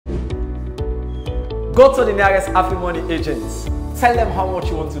Go to the nearest AfriMoney agent. Tell them how much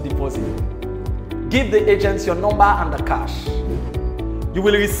you want to deposit. Give the agents your number and the cash. You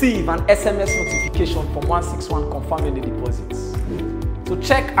will receive an SMS notification from 161 confirming the deposits. To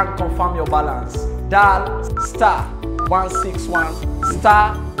check and confirm your balance, dial *161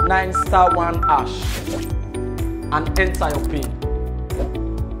 *9*1# and enter your PIN.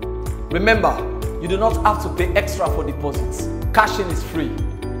 Remember, you do not have to pay extra for deposits. Cashing is free.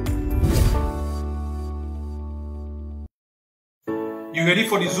 You ready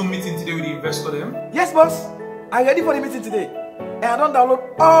for the Zoom meeting today with the investor then? Yes, boss. I'm ready for the meeting today. And I don't download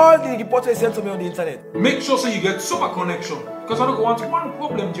all the reports they sent to me on the internet. Make sure so you get super connection, because I don't want one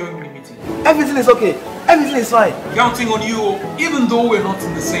problem during the meeting. Everything is okay. Everything is fine. Counting on you, even though we're not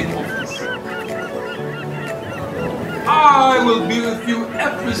in the same office. I will be with you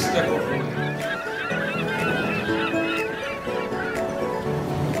every step of the way.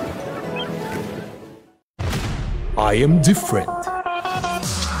 I am different.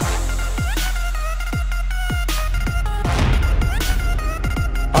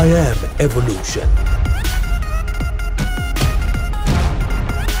 I am evolution.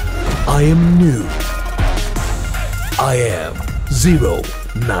 I am new. I am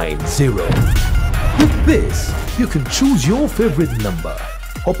 090. With this, you can choose your favorite number.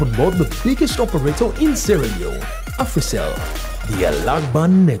 Hop on board the biggest operator in Sierra Leone, africell, the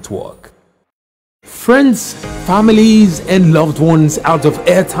Alagban network. Friends, families and loved ones out of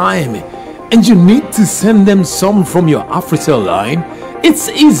airtime, and you need to send them some from your africell line? It's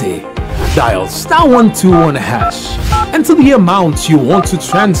easy. Dial *121#. Enter the amount you want to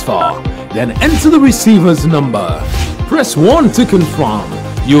transfer, then enter the receiver's number. Press 1 to confirm.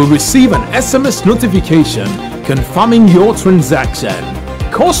 You'll receive an SMS notification confirming your transaction.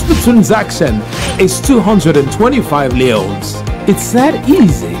 Cost per transaction is 225 leones. It's that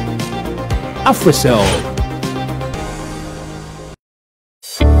easy. africell.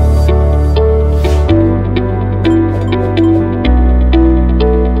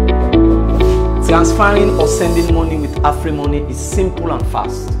 Transferring or sending money with AfriMoney is simple and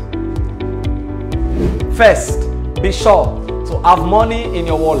fast. First, be sure to have money in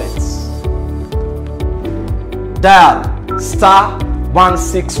your wallets. Dial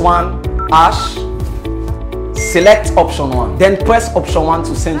 *161#. Select option 1. Then press option 1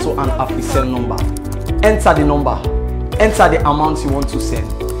 to send to an africell number. Enter the number. Enter the amount you want to send.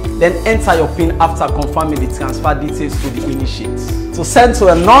 Then enter your PIN after confirming the transfer details to the initiate. To send to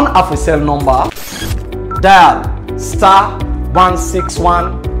a non-africell number, dial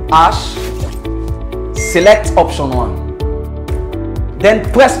 *161#. Select option 1. Then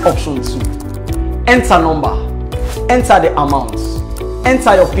press option 2. Enter number. Enter the amount.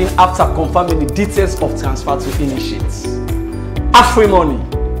 Enter your PIN after confirming the details of transfer to initiate. AfriMoney,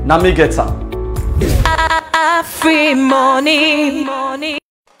 na me get am. AfriMoney.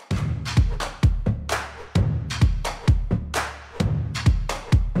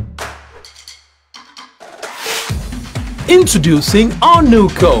 Introducing our new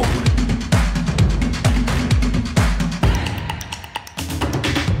code.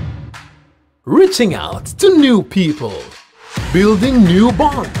 Reaching out to new people. Building new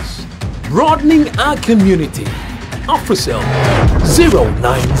bonds. Broadening our community. africell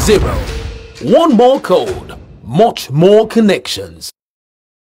 090. One more code. Much more connections.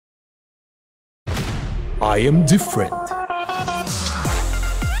 I am different.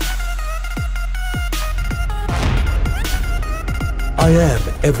 I am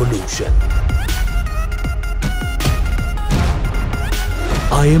evolution.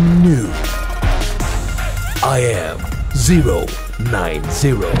 I am new. I am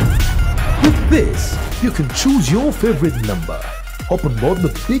 090. With this, you can choose your favorite number. Hop on board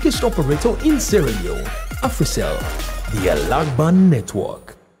the biggest operator in Sierra Leone, africell, the Alagban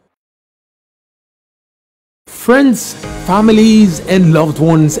network. Friends, families and loved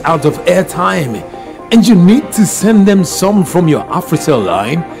ones out of airtime, and you need to send them some from your africell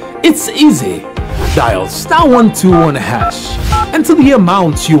line? It's easy. Dial *121#. Enter the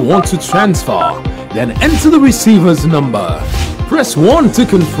amount you want to transfer, then enter the receiver's number. Press 1 to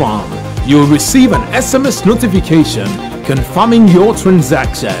confirm. You'll receive an SMS notification confirming your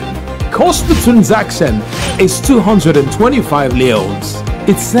transaction. Cost per transaction is 225 leones.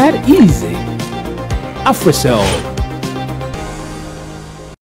 It's that easy. africell.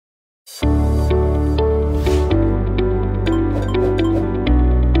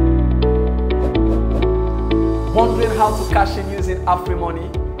 Wondering how to cash in using AfriMoney?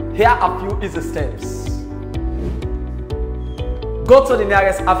 Here are a few easy steps. Go to the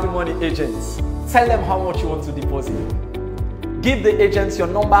nearest AfriMoney agent. Tell them how much you want to deposit. Give the agents your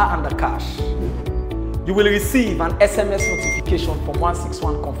number and the cash. you will receive an SMS notification from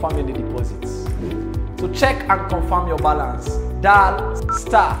 161 confirming the deposits. To check and confirm your balance, dial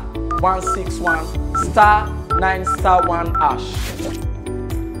 *161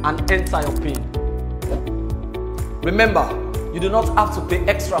 *9*1# and enter your PIN. Remember, you do not have to pay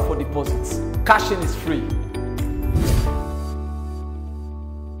extra for deposits. Cashing is free.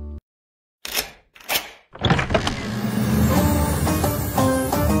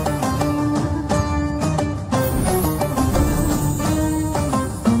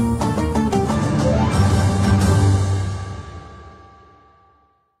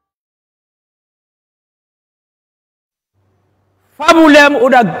 Fabulem,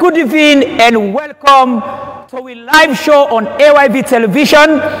 good evening and welcome to a live show on AYV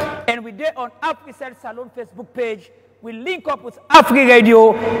television, and we there on africell Salon Facebook page. We link up with Afri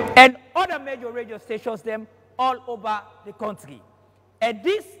Radio and other major radio stations them all over the country. And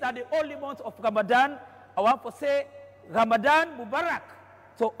this is the only month of Ramadan. I want to say Ramadan Mubarak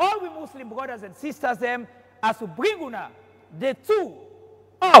to all we Muslim brothers and sisters them as we bring una the two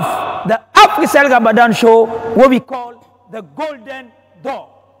of the africell Ramadan show, what we call the Golden Door.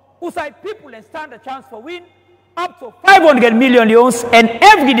 Usai people and stand a chance for win up to 500 million leons, and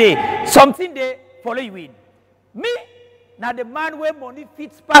every day something they follow you win. Me, now the man where money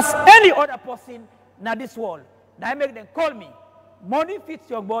fits past any other person now this world. Now I make them call me. Money fits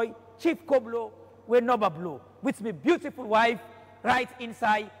your boy, Chief Koblo, where number blow, with my beautiful wife right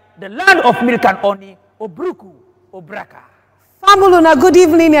inside the land of milk and honey, Obruku, Obraka. Famuluna, good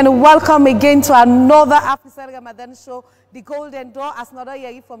evening and welcome again to another africell Ramadan show, The Golden Door, as another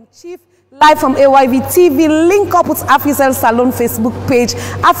year from Chief, live from AYV TV. Link up with africell Salon Facebook page,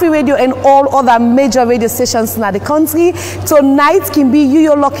 Afri Radio and all other major radio stations in the country. Tonight can be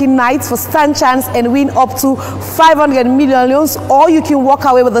your lucky night for stand chance and win up to 500 million leons, or you can walk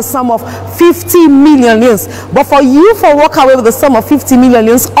away with the sum of 50 million leons. But for you for walk away with the sum of 50 million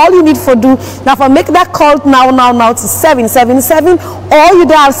leons, all you need for do now for make that call now to 777, or you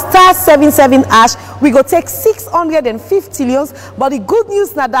dial *77#. We go take 650 leons, but the good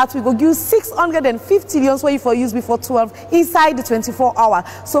news now that we go use 650 leons where you for use before 12 inside the 24 hour.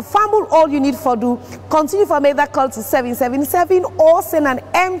 So family, all you need for do continue for make that call to 777 or send an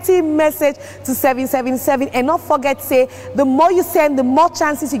empty message to 777, and not forget say the more you send, the more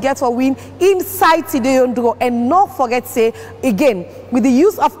chances you get for win inside today on draw. And not forget say again, with the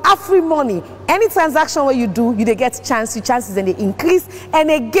use of Afri money, any transaction where you do, you they get chance, your chances and they increase. And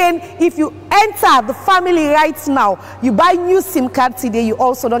again, if you enter the family right now, you buy new SIM card today, you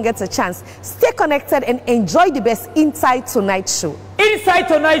also don't get a chance. Stay connected and enjoy the best Inside Tonight show. Inside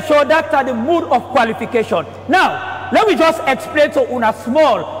Tonight show, that's the mood of qualification. Now, let me just explain to una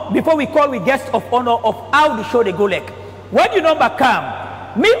small before we call with guest of honor of how the show they go like. When your number come,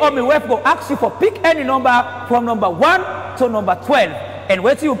 me or my wife will ask you for pick any number from number 1 to number 12. And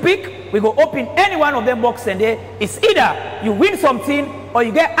when you pick, we go open any one of them box, and there it's either you win something or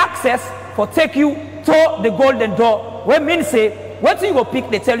you get access for take you to the Golden Door. What means say, once you go pick,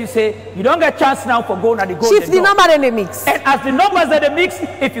 they tell you say you don't get chance now for going at the Golden Door. Shift the number in the mix. And as the numbers that they mix,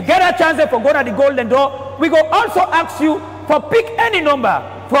 if you get a chance for going at the Golden Door, we go also ask you for pick any number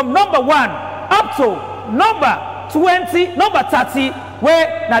from number 1 up to number 20, number 30,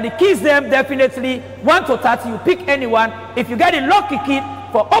 where now the keys them definitely 1 to 30, you pick anyone. If you get a lucky key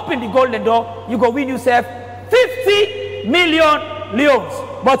for open the Golden Door, you go win yourself 50 million leons.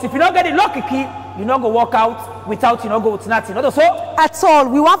 But if you don't get a lucky key, you not go walk out without you not go with nothing. Not so at all.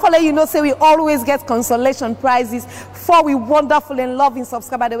 We want to let you know, say we always get consolation prizes for we wonderful and loving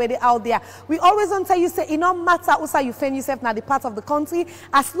subscriber the way they out there. We always want to tell you, say it no matter who you find yourself now the part of the country,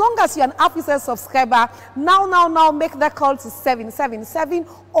 as long as you're an africell subscriber, now make that call to 777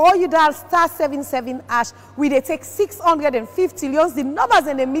 or you dial *77#. We they take 650 leons. The numbers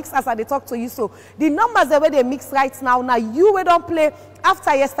in the mix as I they talk to you. So the numbers the way they mix right now you we don't play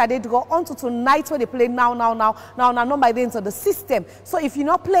after yesterday to go on to tonight where they play now number they into the system. So if you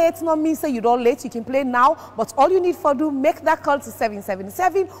not play it, not mean say you don't late, you can play now, but all you need for do make that call to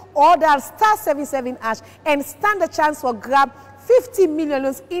 777 or dial *77# and stand a chance for grab 50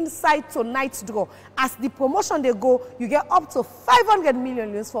 million inside tonight's draw. As the promotion they go, you get up to 500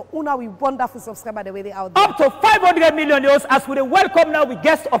 million for una we wonderful subscriber the way they out there. Up to 500 million as we welcome now with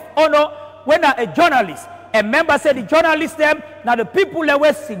guest of honor when a journalist. And member said the journalists them, now the people that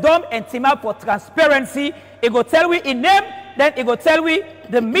were sit down and team up for transparency. It go tell we in name, then it go tell we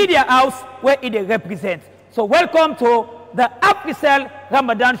the media house where it they represent. So welcome to the africell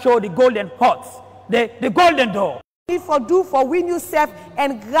Ramadan show, the Golden Horse, the Golden Door. for do for win yourself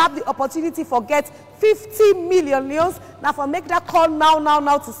and grab the opportunity for get 50 million leons. Now for make that call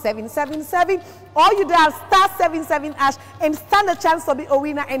now to 777. Or you dial *77# and stand a chance to be a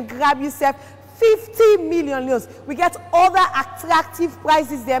winner and grab yourself 50 million leons. We get other attractive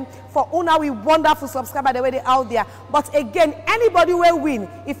prizes them for Una. We wonderful subscriber the way they out there. But again, anybody will win.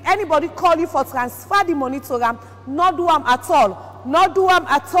 If anybody call you for transfer the money to them, not do them at all. Not do them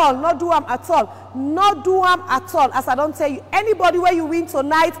at all. Not do them at all. Not do them at all. As I don't tell you, anybody where you win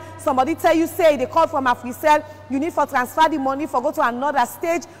tonight, somebody tell you say they call from africell, you need for transfer the money for go to another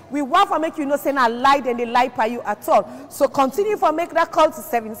stage. We want to make you know say not lie, then they lie by you at all. So continue for make that call to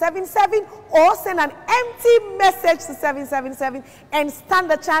 777 or send an empty message to 777 and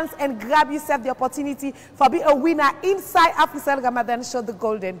stand the chance and grab yourself the opportunity for be a winner inside africell Ramadan Show, the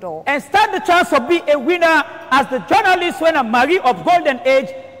Golden Door. And stand the chance to be a winner as the journalist when a Marie of Golden Age.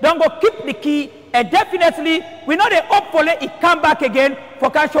 Don't go keep the key. And definitely, we know they hopefully it come back again for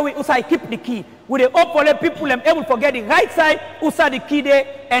can show we also keep the key. We they hopefully people them able to get the right side, also the key there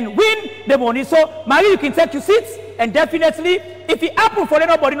and win the money. So Marie, you can take your seats and definitely if it happen for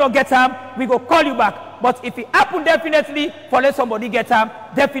nobody not get them, we go call you back. But if it happen definitely for let somebody get them,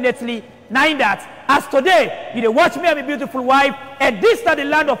 definitely nine that. As today, you watch me and my beautiful wife, and this is the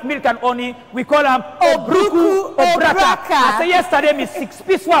land of milk and honey. We call them Obruku Obraka. I say yesterday, me 6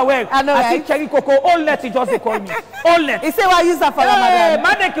 piece well. I know, I see cherry cocoa, all let it just they call me. All let. He say why use that for Ramadan?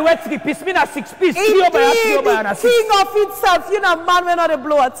 Man, they wait 3 piece, me na 6 piece. Indeed, the king of itself, you know, man, we're not a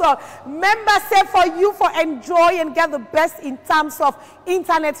blow at all. Member say for you for enjoy and get the best in terms of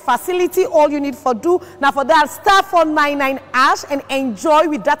internet facility. All you need for do now for that *499# and enjoy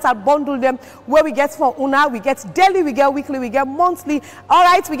with data bundle them where we get for Una, we get daily, we get weekly, we get monthly. All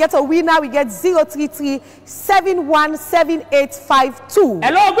right, we get a winner, we get 033-717852.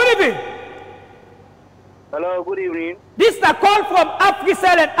 Hello, good evening. Hello, good evening. This is a call from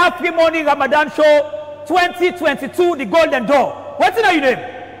africell and Afri-Money Ramadan Show 2022, the Golden Door. What's your name?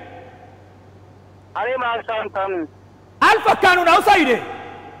 My name is Alpha Kanu. Alpha Kanu, now how you name?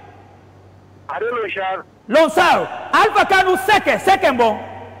 I don't know, Shah. Lonsaro. Alpha Kanu second bon.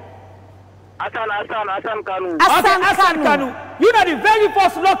 Hassan Kanu. Hassan Kanu. You are the very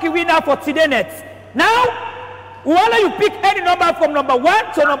first lucky winner for today net. Now, whether you pick any number from number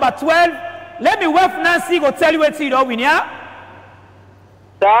 1 to number 12, let me wait Nancy go tell you what you don't win, yeah?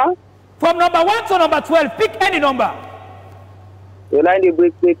 Sir? From number 1 to number 12, pick any number. You like the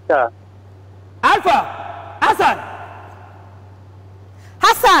break, sir. Alpha. Hassan.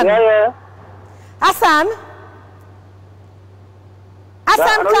 Hassan. Yeah. Hassan.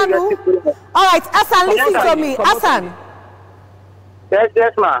 Hassan Kanu. All right, Hassan, listen to me. Hassan.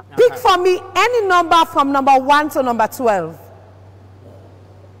 Yes, ma. Pick for me any number from number 1 to number 12.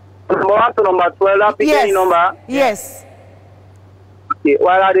 Number 1 to number 12, I pick any number? Yes. Okay,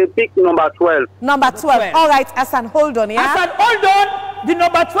 well, I pick number 12. Number 12. All right, Hassan, hold on, yeah? Hassan, hold on. The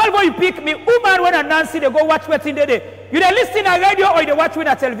number 12 when you pick me, woman when and Nancy, they go watch what's in the day. You they listen on radio or they watch with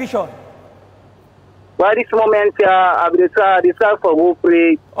a television? Well, this moment, I will try for go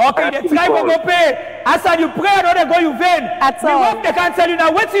pray. Okay, they try for go pray. Hassan, you pray or they go you vain. At all. Hope they can tell you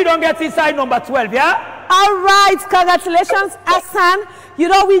now, what you don't get inside number 12, yeah? All right, congratulations, Hassan. You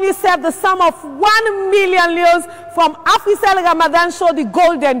know, win yourself the sum of 1 million leons from africell Ramadan Show, the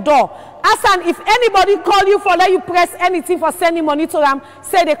Golden Door. Hassan, if anybody call you for let you press anything for sending money to them,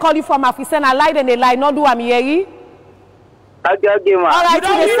 say they call you from africell, I lie, then they lie, not do am here. Okay, all right, you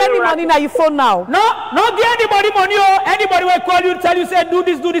they send the money now your phone now. No, give anybody money or anybody will call you, tell you, say do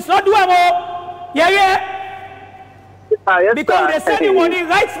this, not do am. Yeah. Yes, because they send you money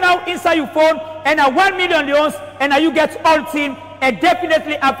right now inside your phone and 1 million leons and you get all team and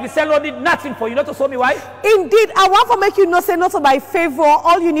definitely africell did nothing for you. Not to show me why? Indeed, I want to make you know say not by favor.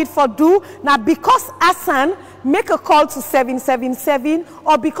 All you need for do now because Hassan make a call to 777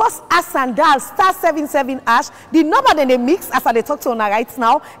 or because Hassan dial *77#, the number then they mix as they talk to Una right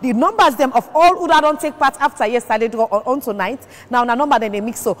now, the numbers them of all who don't take part after yesterday draw on tonight. Now the number then they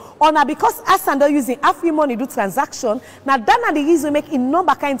mix so. Or now because Hassan don't using Afri-Money do transaction, now that the reason make in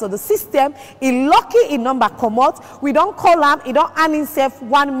number kinds of the system, in lucky in number come out, we don't call him, he don't earn himself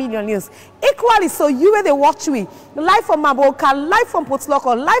 1 million years. Equally so you where they watch we live from Maboka, live from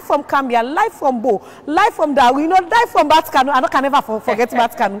Potloko, live from Cambia, live from Bo, live from Dawi, you know, live from Batkanu. I can never forget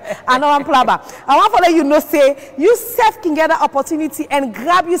Batkanu. I know I'm Plaba. I want to let you know say you self can get that opportunity and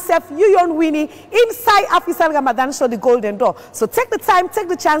grab yourself you own winning inside africell Ramadan Show, the Golden Door. So take the time, take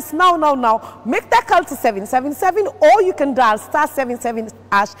the chance now. Make that call to 777 or you can dial *77#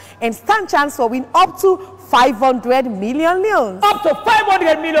 and stand chance for win up to 500 million leons. Up to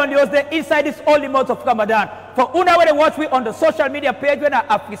 500 million leons, the inside inside this holy month of Ramadan. For una when they watch me on the social media page, when I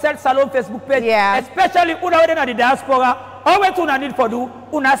africell Salon Facebook page, especially una when they the diaspora, all what una need for do,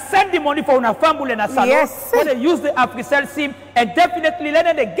 una send the money for una family and a salon, when they use the africell SIM, and definitely let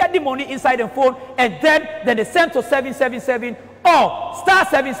them they get the money inside the phone, and then they send to 777 or star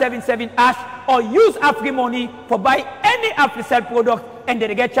 777 # or use Afri money for buy any africell product, and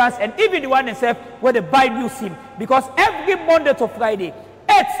they get chance, and even the one themselves where they buy new SIM, because every Monday to Friday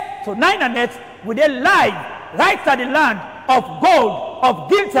 8 to 9 and 8 we dey live right at the land of gold, of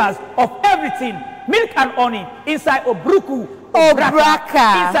glitters, of everything, milk and honey inside Obruku,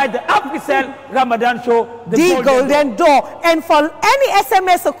 Obraka, inside the africell Ramadan Show, the golden door. And for any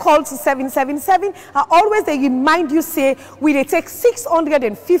SMS or call to 777, I always they remind you, say we they take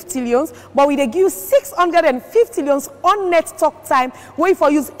 650 loans, but we they give you 650 loans on net talk time where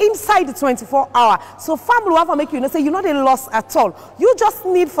for use inside the 24 hour. So family want to make you know, say you know they lost at all. You just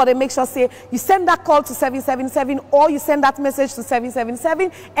need for the make sure say you send that call to 777 or you send that message to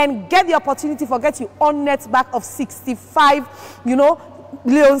 777 and get the opportunity for get you on net back of 65, you know,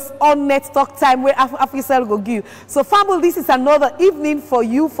 loans on net talk time where africell go give. So family, this is another evening for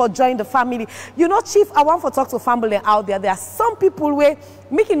you for join the family. You know, Chief, I want to talk to family out there. There are some people where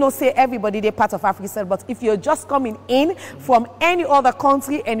make you know say everybody they're part of africell, but if you're just coming in from any other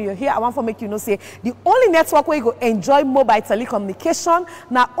country and you're here, I want to make you know say the only network where you go enjoy mobile telecommunication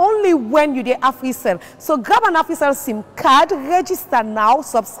not only when you dey africell. So grab an africell SIM card, register now,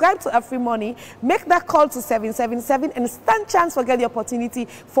 subscribe to AfriMoney, make that call to 777 and stand chance for get the opportunity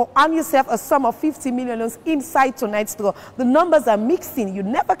for earn yourself a sum of 50 million inside tonight's draw. The numbers are mixing. You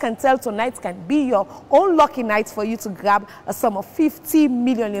never can tell. Tonight can be your own lucky night for you to grab a sum of 50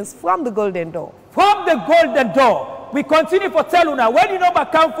 million from the golden door. From the golden door, we continue for tell you now. When the number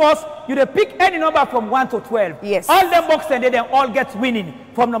come first, you dey pick any number from 1 to 12. Yes. All them boxes and they all get winning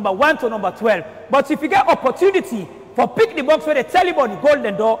from number 1 to number 12. But if you get opportunity for pick the box where they tell you about the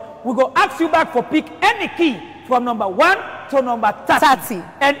golden door, we go ask you back for pick any key from number 1 to number 30.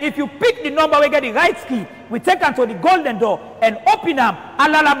 And if you pick the number, we get the right key, we take them to the golden door and open them.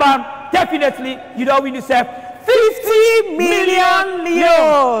 Alalabam, definitely you don't win yourself 50 million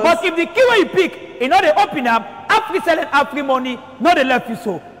euros. But if the key where you pick, you know they open up, africell and AfriMoney, no they left you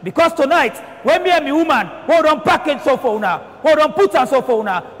so. Because tonight, when me and me woman, hold on package so for una, hold on put and so for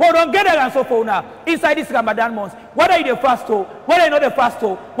una, hold on gather and so for una, inside this Ramadan month, whether you the fast or, whether you not the fast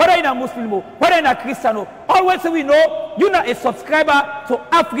or, whether you a Muslim or, whether you a Christian, always we know you are a subscriber to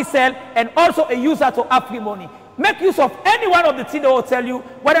africell and also a user to AfriMoney. Make use of any one of the things they will tell you,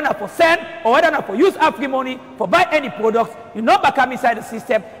 whether not for send or whether not for use AfriMoney for buy any products. Your number come inside the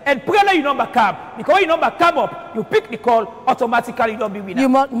system and pray your number come. Because when your number come up, you pick the call, automatically you don't be winner. You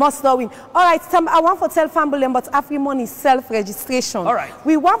must not win. All right, I want to tell family but AfriMoney self-registration. All right.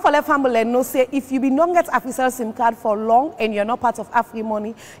 We want to let family know say if you be not get africell SIM card for long and you're not part of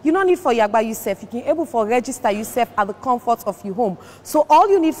AfriMoney, you don't need for Yagba yourself. You can able for register yourself at the comfort of your home. So all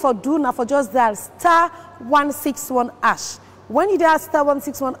you need for do now for just dial *161#. When you dial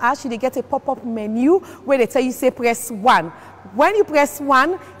 *161#, you get a pop-up menu where they tell you say press 1. When you press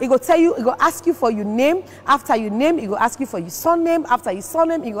 1, it will tell you, it will ask you for your name. After your name, it will ask you for your surname. After your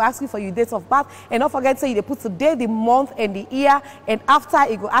surname, it will ask you for your date of birth. And don't forget, say they put the day, the month, and the year. And after,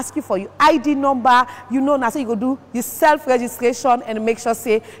 it will ask you for your ID number. You know, now so you go do your self-registration and make sure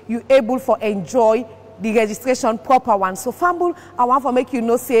say you're able for enjoy the registration proper one. So, family, I want to make you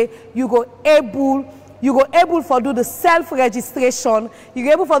know say you go able for do the self-registration. You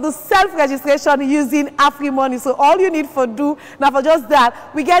go able for do self-registration using AfriMoney. So all you need for do, now for just that,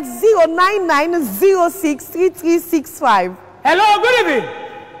 we get 099063365. Hello, good evening.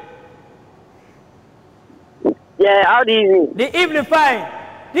 Yeah, how the evening? The evening fine.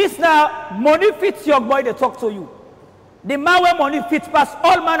 This now, money fits your boy they talk to you. The man where money fits past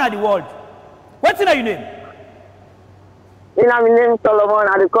all man of the world. What's in your name? My name is Solomon.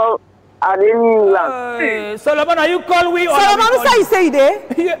 I call Solomon, are you call we? Solomon, who say you say you there?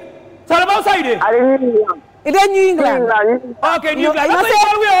 Solomon, say you there? I didn't New England. It ain't New England. Okay, New England. You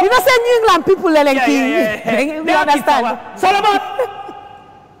don't say New England people, yeah. We understand. Solomon.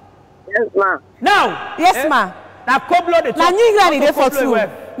 Yes, ma. Now. Yes, ma. Now, Koblo, the Now, New England is there for two.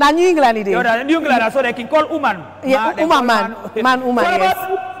 Now, New England is there. New England, so they can call woman. Yeah, woman, man, woman, yes.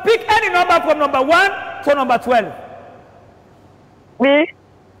 Pick any number from number 1 to number 12. Me?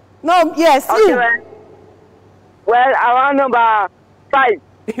 No, yes, okay, you. Well, I want number 5.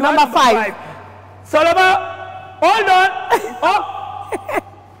 Number 5. Solomon, hold on.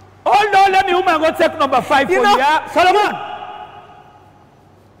 Hold on, let me woman go take number 5 for you. Solomon.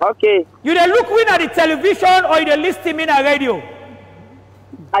 Okay. You dey look win at the television or you dey listen in a radio?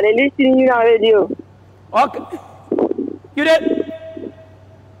 I dey listen you on radio. Okay. You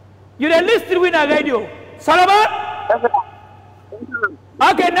dey listen with a radio. Solomon? Yes, sir.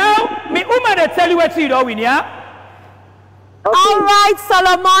 Okay, now, me woman they tell you what you don't win, yeah? Okay. All right,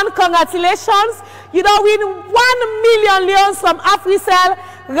 Solomon, congratulations. You don't win 1 million leons from africell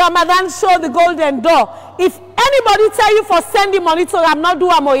Ramadan Show, the Golden Door. If anybody tell you for sending money to I'm not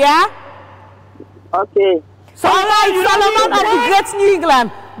doing more, yeah? Okay. So all right, Solomon of the Great New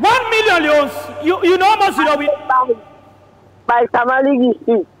England. 1 million leons. You know how much you don't win? By Tamale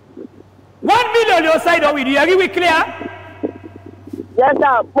Street. 1 million leons side don't win. You agree with clear? Yes,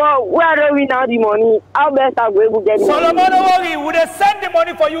 sir. But where do we now the money? How best are we able to get the money? Solomon, don't worry. We will send the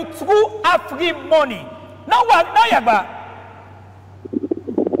money for you through Afri money. No work, no yagba.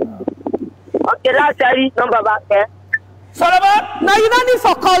 Okay, that's the number back there. Solomon? No, you don't need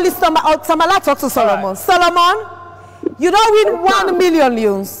for call this number. Samala talk to Solomon. Right. Solomon, you don't win 1 million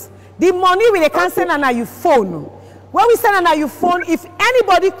leons. The money we can send on your phone. When we send on your phone, if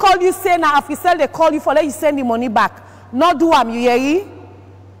anybody call you say na africell, they call you for let you send the money back. Not do am, you hear ye?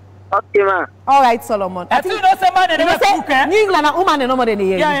 Okay, man. All right, Solomon. I think you know somebody they say New England and woman, the number they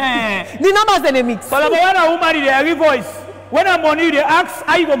hear. Yeah. The numbers they mix. Solomon, when a woman they hear voice, when a money they ask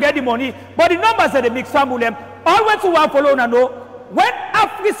how you go get the money, but the numbers they mix family them. Always to one follow and know when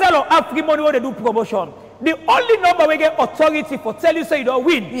africell or Afri money when they do promotion, the only number we get authority for tell you say you don't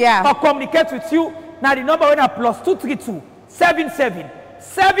win or communicate with you. Now the number when a +232 77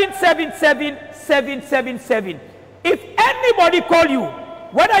 777 777. If anybody call you,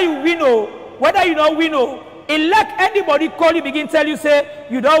 whether you win or whether you don't win or elect anybody call you begin tell you say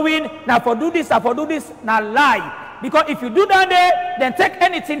you don't win now for do this now lie, because if you do that there then take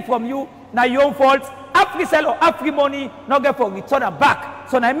anything from you now your own fault. africell or Afri money not get for return and back.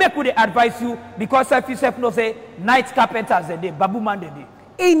 So now make would they advise you, because if you self know say night carpenters the day babu man the day.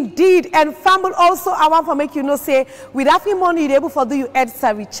 Indeed, and family also I want to make you know say with Afri money you're able for do you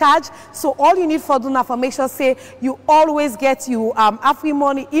EDSA recharge. So all you need for do now for make sure say you always get you Afri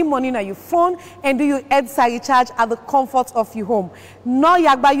money e-money on your phone and do you EDSA recharge at the comfort of your home. No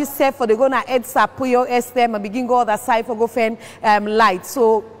yagba you say for the go na EDSA put your STM and begin go other side for go fan light.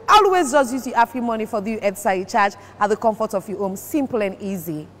 So always just use your Afri money for the EDSA recharge at the comfort of your home. Simple and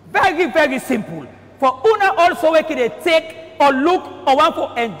easy. Very, very simple. For una also we can take or look or want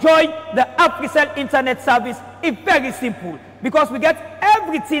to enjoy the africell internet service. It's very simple, because we get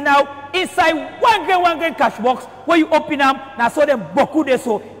everything now inside one grain cash box where you open them now so them boku de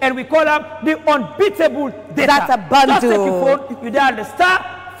so, and we call them the unbeatable data. That's a bundle. Just take your phone, you dial the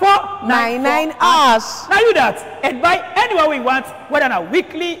 *499# Now you that and buy anywhere we want, whether on a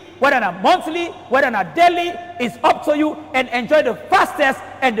weekly, whether on a monthly, whether on a daily, it's up to you, and enjoy the fastest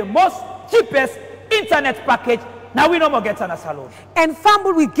and the most cheapest internet package. Now we no more get on a salon. And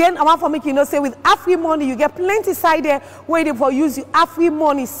family we gain I want for make you know say with Afri money you get plenty side there waiting for use your Afri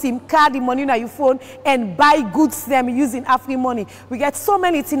money SIM card, the money on your phone, and buy goods them using Afri money. We get so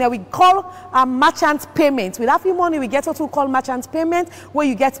many things that we call merchant payment. With Afri money we get what we call merchant payment, where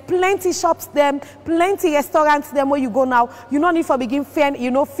you get plenty shops them, plenty restaurants them where you go now. You don't need for begin fan,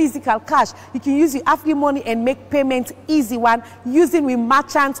 physical cash. You can use your Afri money and make payment easy one using with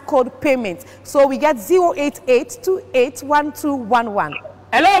merchant code payment. So we get 088281211.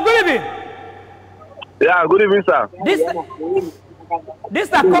 Hello, good evening. Yeah, good evening, sir. This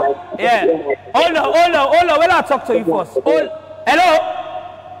yeah. Hold on. Well, I'll talk to you first. Hello.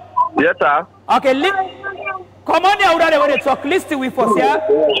 Yes, sir. Okay, come on here. When they talk, listen with us, yeah.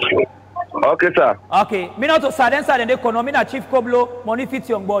 Okay, sir. Okay, me not to sudden they economy na Chief Koblo, money fit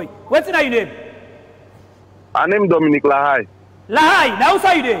young boy. What's your name? I name Dominic Lahai. Lahai, now what's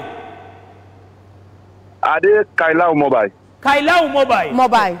your name? Ade Kailau Mobile. Kailau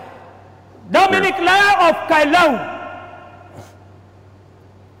Mobile. Dominic Lahai of Kailau.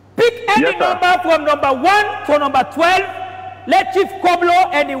 Pick any number from number 1 to number 12. Let Chief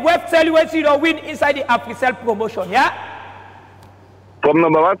Koblo and the web tell you what you don't win inside the africell promotion, yeah? From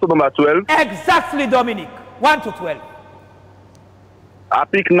number 1 to number 12? Exactly, Dominic. 1 to 12. I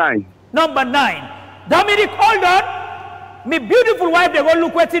pick 9. Number 9. Dominic, hold on. My beautiful wife, they go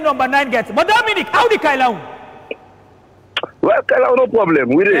look what number 9 gets. But Dominic, how the Kailau? Well, Kailau, no problem.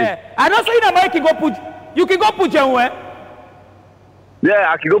 We did. Yeah. I don't say you can go put your way. Yeah,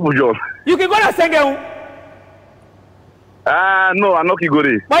 I can go put your. You can go to Sengeu. No, I'm not going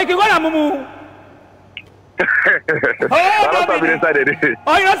to. But you can go to Mumu.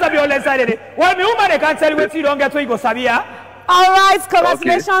 Oh, you don't sabi all inside it. Well, me woman, they can't tell you what you don't get when you go Sabia. All right,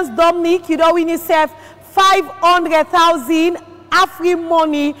 congratulations, Dominic. You don't win yourself 500,000 Afri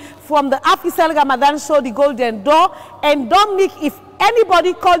money from the africell Ramadan Show, the Golden Door. And Dominic, if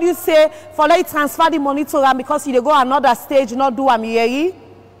anybody call you, say, for let you transfer the money to them because you go another stage, not do am yeri.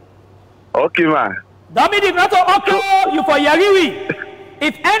 Okay, man. Dominic, not okay, you for yari.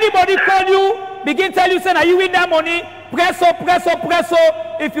 If anybody call you, begin tell you, say, now you win that money, press up.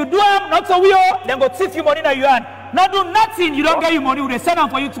 If you do them, not so we are, then go thief you money that you earn. Not do nothing, you don't get your money. They send them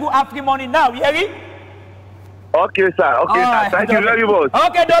for you to go after money now. You hear me? Okay, sir. Okay, sir. Thank you very much.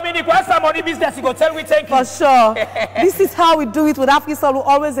 Okay, Dominic, what's some money business? You go tell me thank you. For sure. This is how we do it with africell. We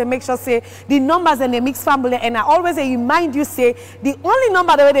always make sure, say, the numbers and the mixed family. And I always remind you, say, the only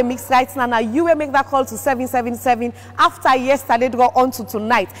number the way they mix right now, you will make that call to 777 after yesterday draw on to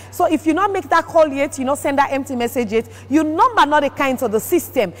tonight. So if you not make that call yet, you not send that empty message yet, your number not the kind of the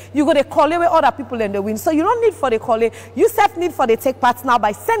system. You go to call away other people and they win. So you don't need for the call. You self need for the take part now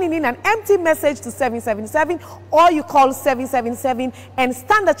by sending in an empty message to 777 or you call 777 and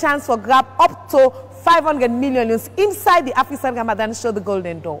stand a chance for grab up to 500 million inside the africell Ramadan Show, the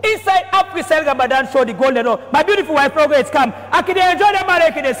Golden Door. Inside africell Ramadan Show, the Golden Door. My beautiful wife progress come. I can enjoy the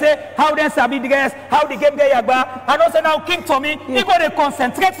marriage. They say how they sabi the guys, how the game get yagba. And also now King Tommy, he got to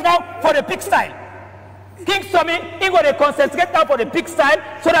concentrate now for the pig style. King Tommy, he got to concentrate now for the pig style,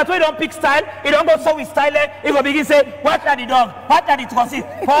 so that we don't pig style, he don't go so with style, he go begin say, what are the dog, what are the trusses,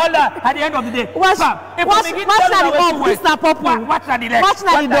 all at the end of the day. Watch are the dog, this na popular. Watch are the leg, watch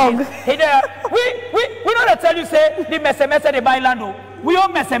are the dog. We don't tell you say, the messe they buy land, we all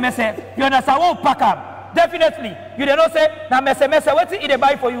messe, you understand, we pack up. Definitely, you don't say, now messe, what's it they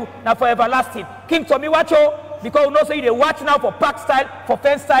buy for you, now for everlasting. King Tommy, watch you. Because you know, say they watch now for pack style, for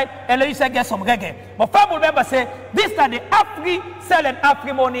fence style, and then you say get some reggae. But family members say this is the Afri-Cell and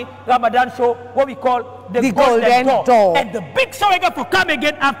Afri Money Ramadan Show, what we call the Golden Door. And the big show again for come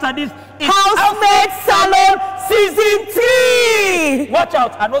again after this is Housemaid Salon Season 3. Watch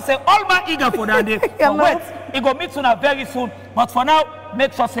out, I know say all my eager for that day. But wait, it go meet sooner very soon. But for now,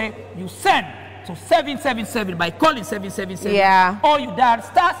 make sure say you send to 777 by calling 777. Yeah. Or you dial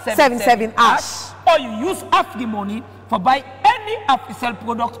star 77 # or you use Afri money for buy any africell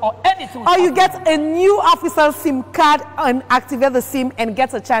product or anything. Or you get a new africell SIM card and activate the SIM and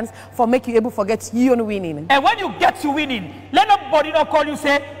get a chance for make you able to get you on winning. And when you get you winning, let nobody not call you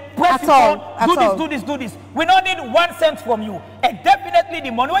say press your phone, do this. We don't need 1 cent from you. And definitely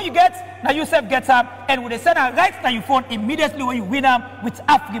the money when you get, now you self get up and when they send a right to your phone immediately when you win them with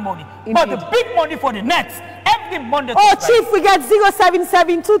Afri money. Indeed. But the big money for the next every Monday. Oh, Chief, we get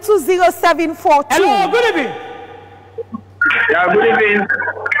 077220742. Hello, good evening. Yeah, good evening.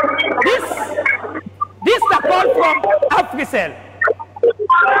 This is a call from africell.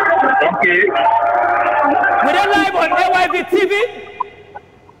 Okay. We're live on AYV TV.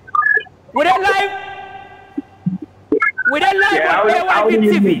 We're live. We're live on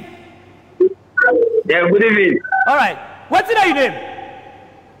AYV TV. Yeah, good evening. All right. What's your name?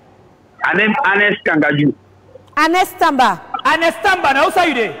 My name Anes Kangaju. Anes Tamba. Anes Tamba. Now, how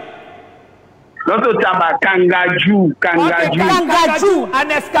you there? Not to Tamba, Kangaju. Kangaju.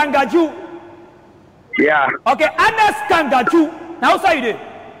 Anes Kangaju. Yeah. Okay, Anes Kangaju. Now, how you there?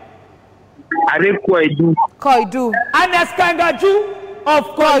 Anes Koidu. Anes Kangaju of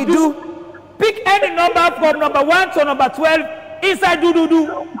Koidu. Pick any number from number 1 to number 12 inside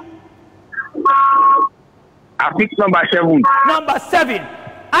do. I pick number 7. Number 7.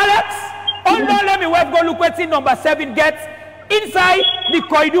 Alex, hold on, let me go look what number 7 gets inside the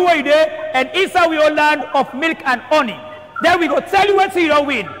Koidu way there and inside we all land of milk and honey. Then we go tell you what you don't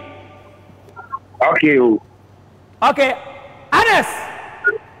win. Okay. Okay. Anes.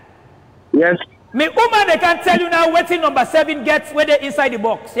 Yes. Me woman they can tell you now what number 7 gets when they inside the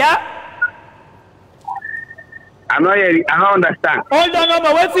box, yeah? I don't understand. Hold on,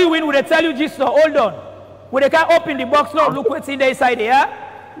 number what you win, would they tell you just now? Hold on. Would they can open the box now, look what's in the inside there, yeah?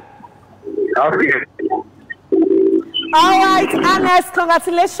 Okay. All right, Anes,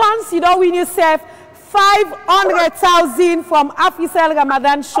 congratulations. You don't win yourself 500,000 from africell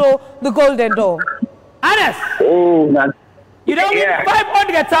Ramadan Show, the Golden Door. Anes. Oh, that's... You don't win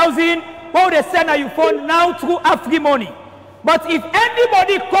 500,000. What would they send on your phone now through Afri money? But if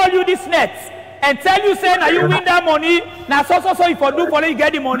anybody call you this net and tell you say now you win that money, now so if you do for you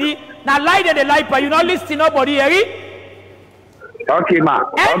get the money, now lie they lie, but you not listen nobody, Harry. Okay, ma.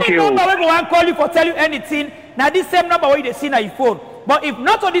 Any number we go and call you for tell you anything, now this same number where they see on your phone. But if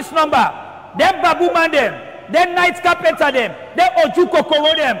not on this number, then babu man them, then night carpenter them, then oju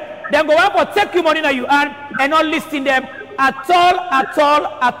kokoro them, then go on for take you money now you earn and not listing them. At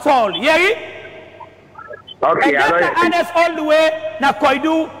all. Yeri? Okay, and that's the Anes all the way na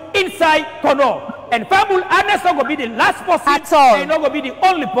Koidu inside Kono. And Fambul, Ernest not going to be the last person. At all. And not going to be the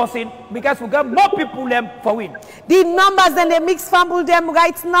only person because we got more people them for win. The numbers and they mix Fambul them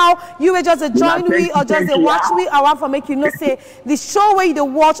right now. You will just join we or just watch we. I want to make you know say the show where you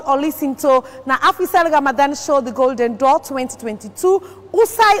watch or listen to. Now africell Ramadan Show, the Golden Door 2022.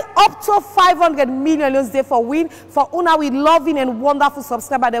 Usai up to 500 million there for win. For Una, we loving and wonderful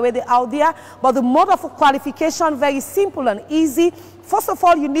subscriber the way they out there. But the mode of qualification, very simple and easy. First of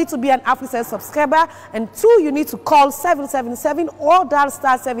all, you need to be an africell subscriber. And 2, you need to call 777 or dial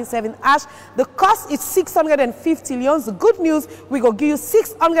 *77#. The cost is 650 loans. The good news, we go give you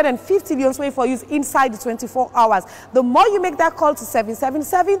 650 loans for use inside the 24 hours. The more you make that call to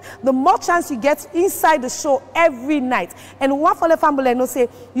 777, the more chance you get inside the show every night. And one for the family, no say,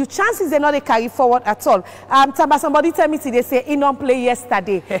 your chances are not they carry forward at all. Tamba, somebody tell me today, say, he don't play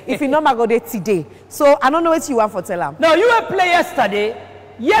yesterday. If you know, I go there today. So I don't know what you want for tell them. No, you will play yesterday.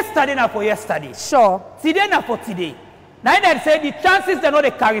 Yesterday now for yesterday. Sure. Today now for today. Now they say the chances they know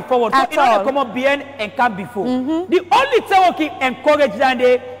they carry forward. So you know they come up behind and come before. The only time we can encourage that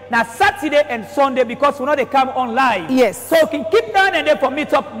day now Saturday and Sunday because we know they come online. Yes. So we can keep down and then for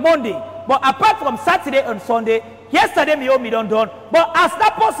meet up Monday. But apart from Saturday and Sunday, yesterday me owe me done. But as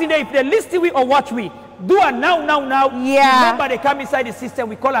that person there, if they listen we or watch we, do it now. Yeah. Remember they come inside the system,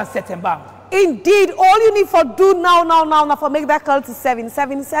 we call and set them back. Indeed, all you need for do now for make that call to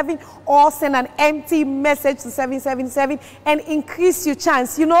 777 or send an empty message to 777 and increase your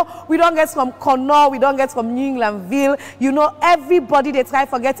chance. You know, we don't get from Connor, we don't get from New Englandville. You know, everybody they try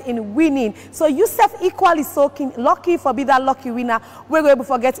forget in winning. So you self equally so lucky for be that lucky winner. We're going to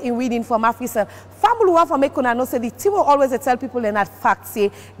forget in winning from africell. Family one for make una know say the team will always tell people in that fact say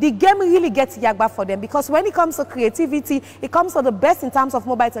the game really gets yagba for them because when it comes to creativity, it comes to the best in terms of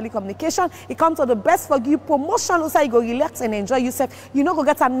mobile telecommunication. It comes to the best for you promotion. Also, you go relax and enjoy yourself. You know, go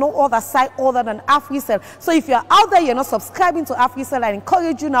get no other side other than africell. So if you're out there, you're not subscribing to africell, I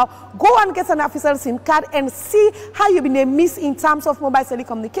encourage you now, go and get an africell SIM card and see how you've been miss in terms of mobile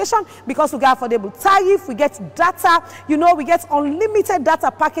telecommunication because we get affordable tariff, we get data, you know, we get unlimited data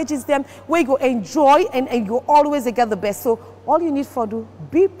packages them where you go enjoy and you always get the best. So all you need for do,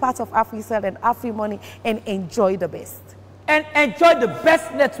 be part of africell and AfriMoney and enjoy the best. And enjoy the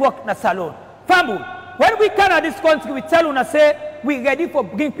best network in the salon. Fambu, when we come to this country, we tell you, say, we're ready for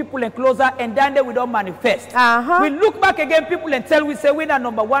bring people in closer, and then we don't manifest. We look back again, people and tell we say we're not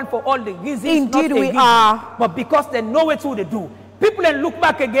 #1 for all the reasons. Indeed, we are. But because they know what they do. People and look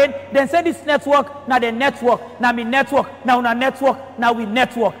back again, then say this network, now the network, now me network, now na network, now we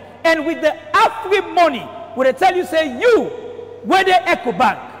network. And with the AfriMoney, we tell you, say, you, where the Eco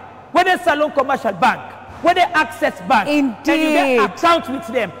Bank, where the Salon Commercial Bank, where the Access Bank, Indeed. and you get account with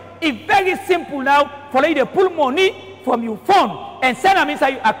them. It's very simple now for you to pull money from your phone and send them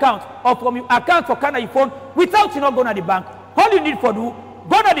inside your account or from your account for kind of your phone without you not going to the bank. All you need for do,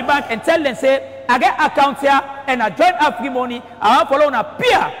 go to the bank and tell them, say, I get account here and I join AfriMoney. I want to follow on a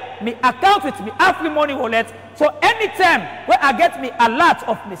peer, me account with me AfriMoney wallet. So anytime where I get me alert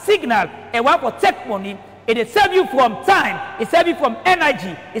of me signal and want to take money, it will save you from time, it save you from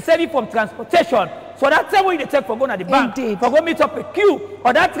energy, it save you from transportation. So that time when you take for going to the bank, for go meet up a queue,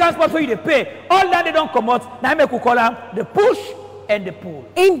 or that transport for you to pay, all that they don't come out, now make you call them the push and the pull.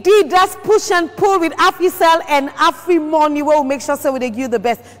 Indeed, that's push and pull with africell and AfriMoney where we make sure so we give you the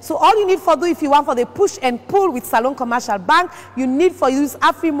best. So all you need for do if you want for the push and pull with Salon Commercial Bank, you need for use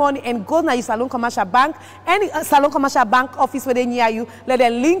AfriMoney and go now your Salon Commercial Bank, any Salon Commercial Bank office where they near you, let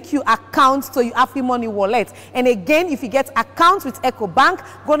them link your account to your AfriMoney wallet. And again, if you get accounts with Eco Bank,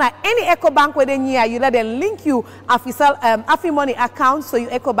 go now any Eco Bank where they near you, let them link you AfriMoney account to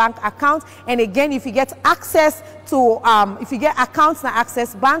your Eco Bank account. And again, if you get access to if you get accounts na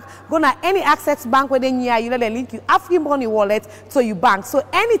Access Bank, go na any Access Bank where they near you, let them link you AfriMoney wallet to your bank. So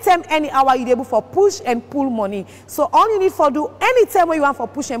anytime, any hour you're able for push and pull money. So all you need for do anytime where you want for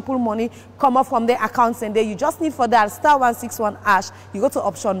push and pull money, come up from the accounts and there you just need for that *161#. You go to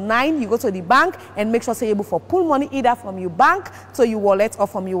option 9, you go to the bank and make sure so you're able for pull money either from your bank to your wallet or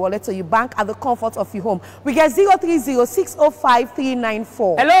from your wallet to your bank at the comfort of your home. We get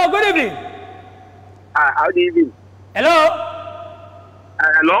 030-605-394. Hello, good evening. How do you do? Hello.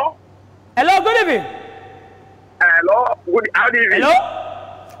 Hello? Hello, good evening. Hello? Good, how do you do? Hello?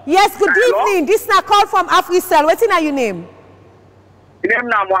 Yes, good evening. This is a call from africell. What's in your name? My name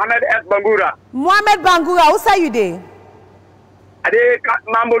is Mohammed S. Bangura. Mohammed Bangura, who say you there?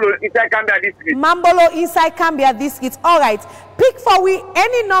 Mambolo inside Cambia district. Mambolo inside Cambia district. All right. Pick for we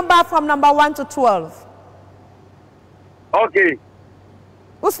any number from number 1 to 12. Okay.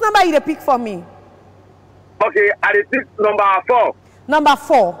 Which number you pick for me? Okay, I pick number 4. Number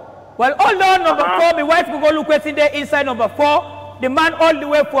 4. Well, hold on, number 4. My wife will go look what's in there inside number 4. The man all the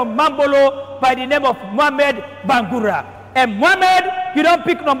way from Mambolo by the name of Mohamed Bangura. And Mohamed, you don't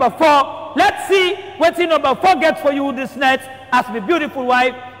pick number 4. Let's see what's in number 4 gets for you this night. As my beautiful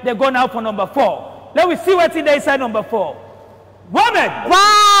wife, they go now for number 4. Let me see what's in there inside number 4. Mohamed!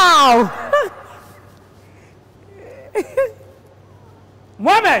 Wow!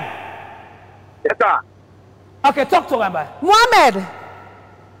 Mohamed! Yes, sir. Okay, talk to him. Mohamed!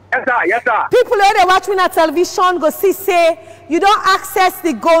 Yes, sir. Yes, sir. People who they watch me on television go see say you don't access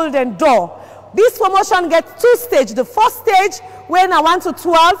the golden door. This promotion gets 2 stages. The first stage, when I 1 to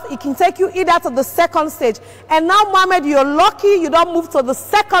 12, it can take you either to the second stage. And now, Mohamed, you're lucky you don't move to the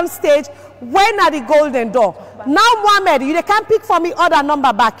second stage when at the golden door. Now, Mohamed, you can't pick for me other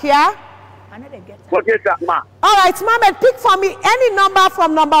number back here. Okay, sir, ma. All right, Mohamed, pick for me any number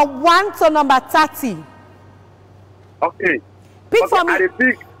from number 1 to number 30. Okay. Pick for me.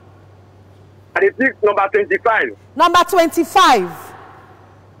 I pick number 25. Number 25.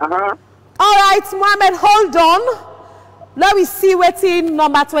 Uh-huh. All right, Mohamed, hold on. Let me see what in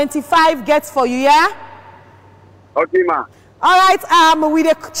number 25 gets for you, yeah? Okay, ma. All right, with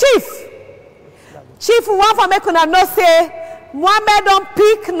the chief. Chief, we want to make una know say Mohamed don't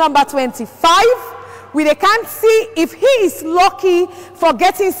pick number 25. We can't see if he is lucky for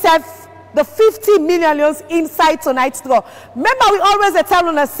getting set the 50 million inside tonight's draw. Remember, we always tell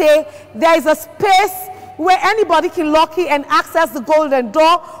una say there is a space where anybody can lucky and access the golden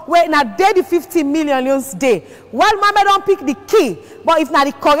door where na day the 50 million day. Well, Mohamed don't pick the key, but if not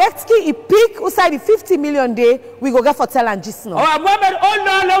the correct key, he pick inside the 50 million day, we go get for tell and gist now. All right, Mohamed, hold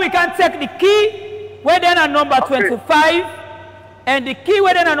on, now we can take the key where then at number 25, and the key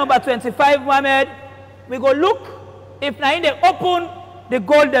where then at number 25, Mohamed, we go look if now they open the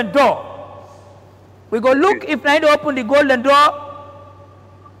golden door. We go look if now they open the golden door.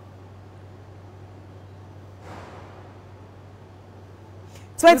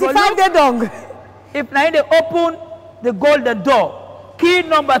 $25 they dong. If now they open the golden door, key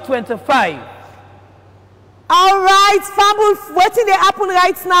number 25. All right, family, waiting they happen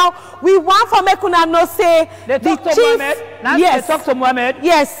right now. We want for Mekuna no say they the talk to chief. Mohamed. Now Yes, they talk to Mohamed.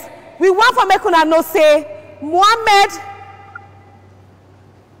 Yes, we want for Mekuna no say Mohamed.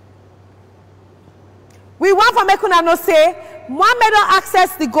 We want for Mekuna no say Mohamed don't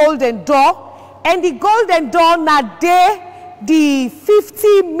access the golden door, and the golden door na day the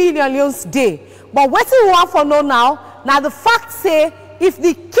 50 million day. But what we want for know now the fact say if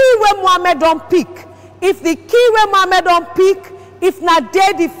the key where Mohamed don't pick, if the key where Mohamed don't pick, if not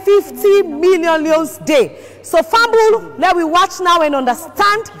day the 50 million day. So family, let we watch now and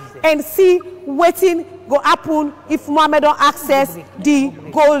understand and see waiting go happen if Mohamed don't access the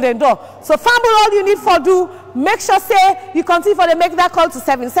golden door. So family, all you need for do, make sure say you continue for the make that call to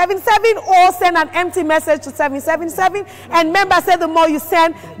 777 or send an empty message to 777. And remember, say the more you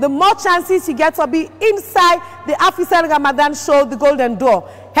send, the more chances you get to be inside the africell Ramadan Show, the golden door.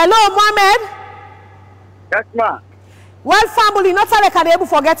 Hello, Mohamed. Yes, ma. Well, family, not all I can able to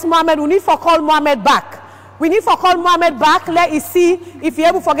forget Mohamed. We need for call Mohamed back. We need for call Mohamed back. Let us see if you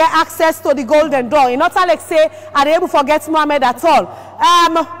able to get access to the golden door. You not all like say are able to forget Mohamed at all.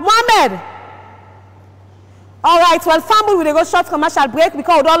 Mohamed. All right, well, family, we go short commercial break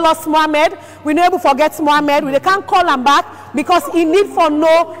because we don't lost Mohamed. We not able to forget Mohamed. We can't call him back because he need for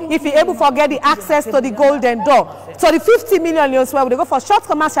know if he able to forget the access to the golden door. So the 50 million well, we go for short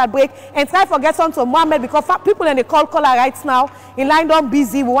commercial break and try to get on to Mohamed because people in the caller right now in line don't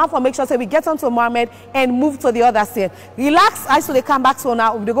busy. We want to make sure so we get on to Mohamed and move to the other side. Relax, I so they come back so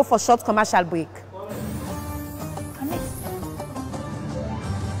now we go for short commercial break.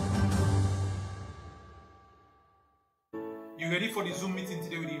 You ready for the Zoom meeting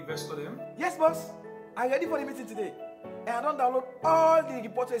today with the investor then? Yes, boss. I'm ready for the meeting today. And I don't download all the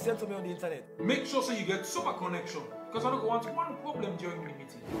reports they sent to me on the internet. Make sure so you get super connection because I don't want one problem during the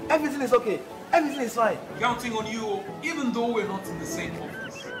meeting. Everything is okay. Everything is fine. Counting on you even though we're not in the same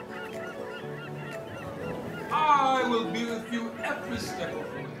office. I will be with you every step of the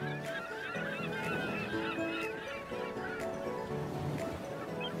way.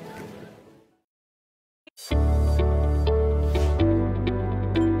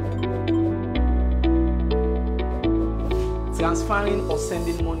 Transferring or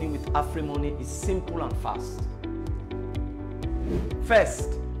sending money with AfriMoney is simple and fast.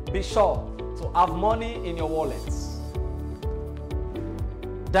 First, be sure to have money in your wallets.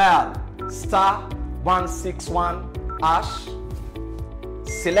 Dial *161#,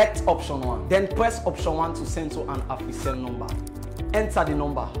 select option 1, then press option 1 to send to an africell number. Enter the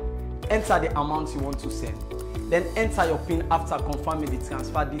number, enter the amount you want to send. Then enter your PIN after confirming the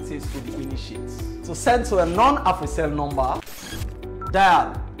transfer details to the initiate. To send to a non-africell number,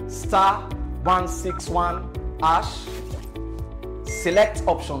 dial *161#, select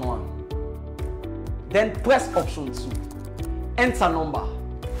option 1, then press option 2, enter number,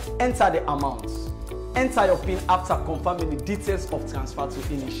 enter the amount, enter your PIN after confirming the details of transfer to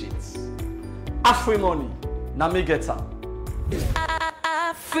initiate. Free money, na me get am.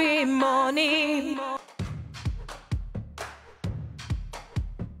 Free money.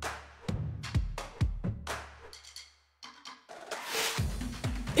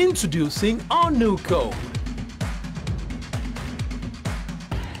 Introducing our new code.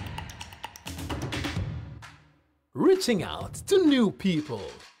 Reaching out to new people,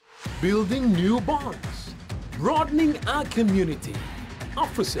 building new bonds, broadening our community.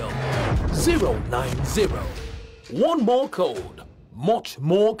 africell 090. One more code, much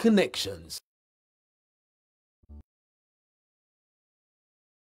more connections.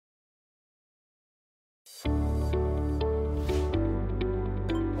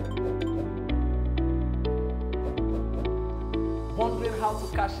 Wondering how to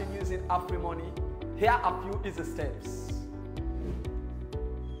cash in using AfriMoney? Here are a few easy steps.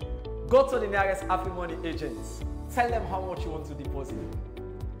 Go to the nearest AfriMoney agent. Tell them how much you want to deposit.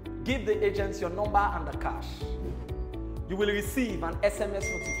 Give the agents your number and the cash. You will receive an SMS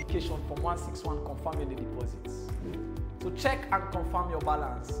notification from 161 confirming the deposits. To check and confirm your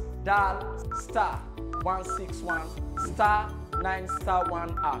balance, dial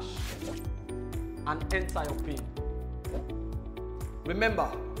 *161*9*1# and enter your PIN.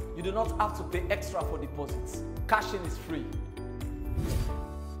 Remember, you do not have to pay extra for deposits. Cashing is free.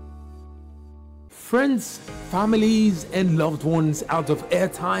 Friends, families, and loved ones out of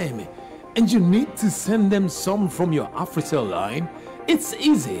airtime, and you need to send them some from your africell line? It's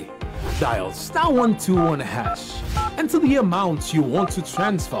easy. Dial *121#, enter the amount you want to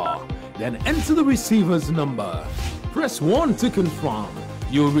transfer, then enter the receiver's number. Press 1 to confirm.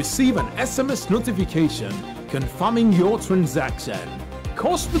 You'll receive an SMS notification confirming your transaction.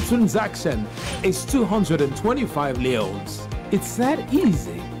 Cost per transaction is 225 leones. It's that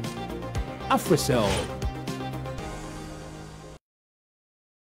easy. africell.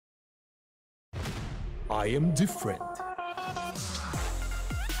 I am different.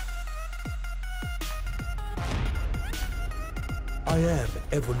 I am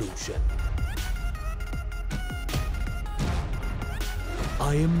evolution.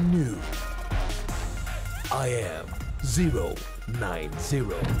 I am new. I am 090.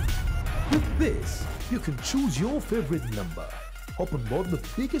 With this, you can choose your favorite number. Hop on board the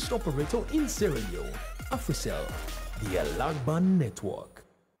biggest operator in Sierra Leone, africell, the Alagban network.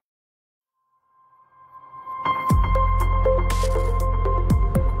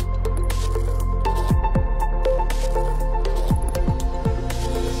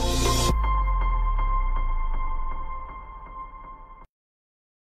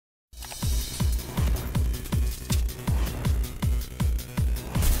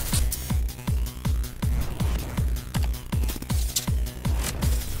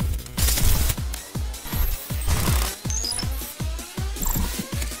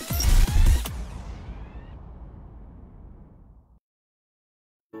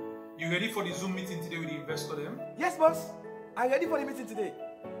 You ready for the Zoom meeting today with the investor then? Yes, boss. I'm ready for the meeting today.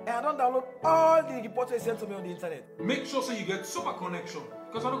 And I don't download all the reports they sent to me on the internet. Make sure so you get super connection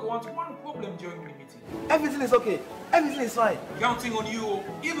because I don't want one problem during the meeting. Everything is okay. Everything is fine. Counting on you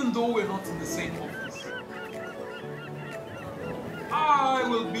even though we're not in the same office. I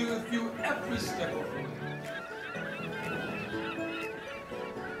will be with you every step of the way.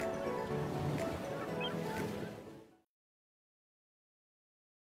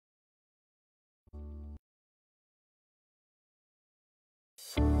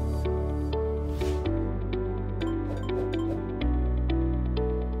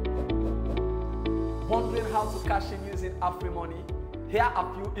 Wondering how to cash in using AfriMoney? Here are a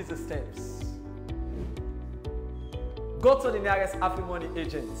few easy steps. Go to the nearest AfriMoney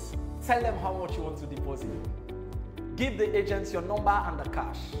agent. Tell them how much you want to deposit. Give the agents your number and the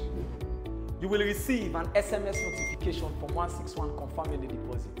cash. You will receive an SMS notification from 161 confirming the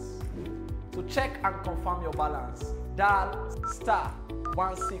deposits. To check and confirm your balance, dial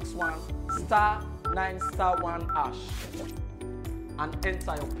 *161*9*1# and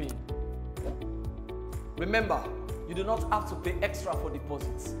enter your PIN. Remember, you do not have to pay extra for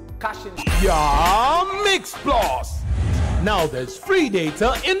deposits. Cashing. Yeah, Mix Plus! Now there's free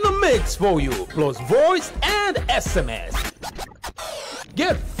data in the mix for you, plus voice and SMS.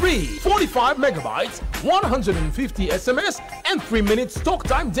 Get free 45 megabytes, 150 SMS, and 3 minutes talk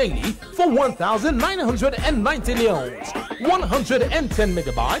time daily for 1,990 leons, 110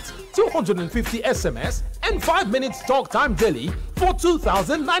 megabytes, 250 SMS, and 5 minutes talk time daily for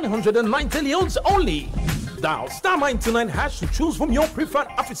 2,990 leons only. Dial *99 hash to choose from your preferred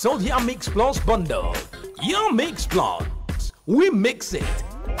africell Mix Plus bundle. Your Mix Plus. We mix it.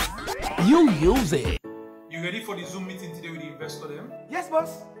 You use it. You ready for the Zoom meeting today with the investor them? Yes,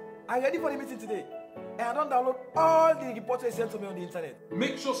 boss. I'm ready for the meeting today. And I don't download all the reports they sent to me on the internet.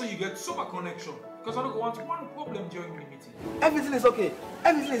 Make sure so you get super connection, because I don't want one problem during the meeting. Everything is okay.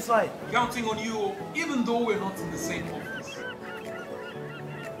 Everything is fine. Counting on you, even though we're not in the same office.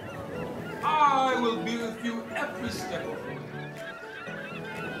 I will be with you every step of the way.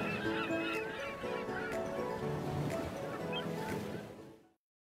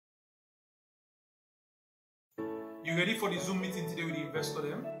 You ready for the Zoom meeting today with the investor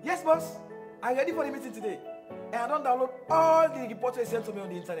them? Yes, boss. I'm ready for the meeting today. And I don't download all the reports they sent to me on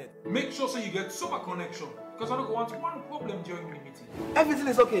the internet. Make sure so you get super connection, because I don't want one problem during the meeting. Everything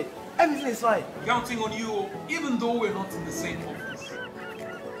is okay. Everything is fine. Counting on you, even though we're not in the same office.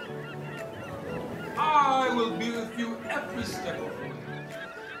 I will be with you every step of the way.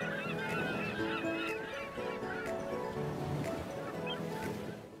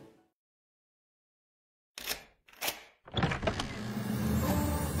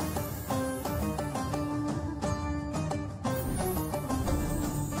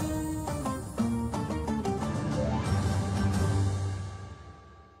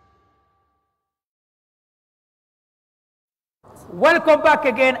 Welcome back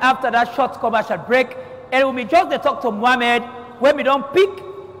again after that short commercial break. And when we just talk to Mohammed, when we don't pick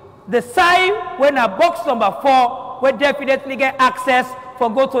the side, when a box number 4, we definitely get access for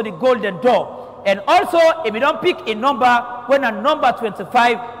go to the golden door. And also, if we don't pick a number, when a number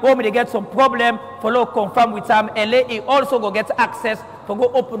 25, when we get some problem, follow confirm with him, and he also go get access for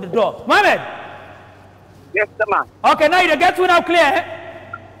go open the door. Mohammed? Yes, sir, man. Okay, now you get to now clear, eh?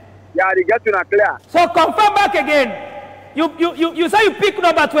 Yeah, they get you now clear. So confirm back again. You say you pick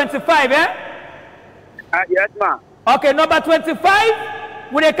number 25, eh? Yes, ma'am. Okay, number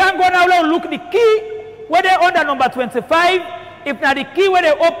 25. When they can't go now and look the key where they under number 25. If not the key where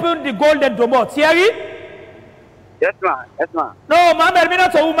they open the golden door. Thierry? Yes, ma'am. Yes, ma'am. No, Mohammed, me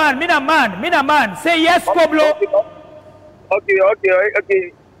not a woman. Me not man. Me not man. Say yes, Koblo. Okay.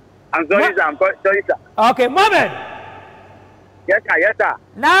 I'm sorry, sir. I'm sorry, sir. Okay, Mohammed. Yes, sir. Yes, sir.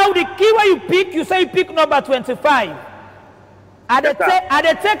 Now the key where you pick, you say you pick number 25. I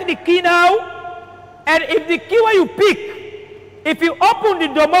take the key now, and if the key where you pick, if you open the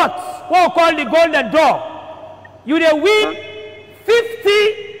domot, what we call the golden door, you will win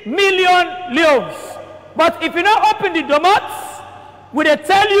 50 million leons. But if you not open the domots, we will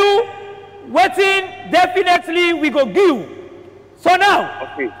tell you waiting definitely we go give. So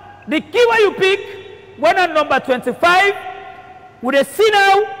now, the key where you pick, when on number 25, we will see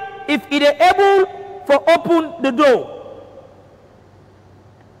now if it is able to open the door.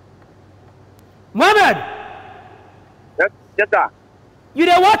 Mohammed. Yes, sir. You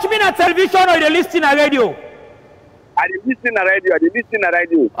dey watch me on television or you dey listen on radio? I dey listen on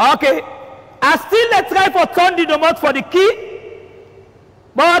radio. Okay. I still dey try for turn the remote for the key.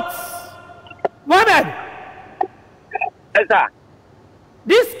 But Mohammed. Yes, sir.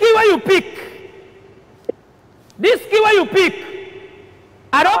 This key where you pick,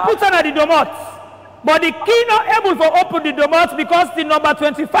 I don't put on the remote. But the key not able to open the remote because the number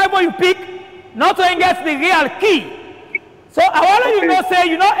 25 where you pick not to get the real key. So I want you know say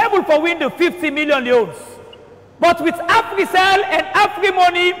you're not able to win the 50 million leons. But with africell and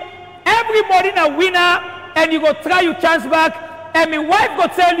AfriMoney, everybody a winner, and you go try your chance back. And my wife go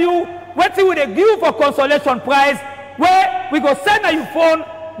tell you what we will give you for consolation prize, where we go send on your phone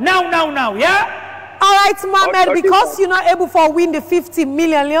now, yeah? All right, Mohammed, because you're not able to win the 50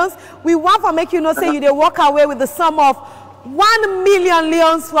 million leons, we want to make you know say you they walk away with the sum of 1 million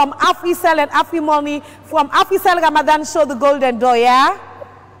leons from africell and AfriMoney from africell Ramadan Show, the golden door, yeah?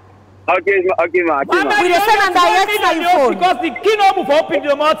 Okay, ma. We dey send on direct on your phone. Because the key number for opening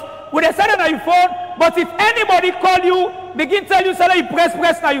the mouth, we dey send on your phone. But if anybody call you, begin tell you, say you press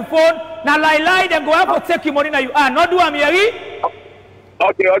on your phone, now lie, then go have to take your money now you are. Not do am here.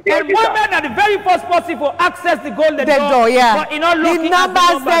 Okay. And women are the very first person for access the golden door. Yeah. But you know, the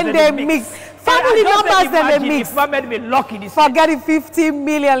numbers then they mix. family numbers in the mix. If made me lucky this forget the 50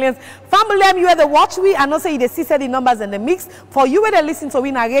 million. Family them you the watch we and not say they see the numbers in the mix. For you where they listen to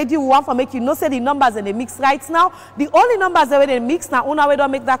we na radio, we want to make you know say the numbers in the mix right now. The only numbers that they mix now, una we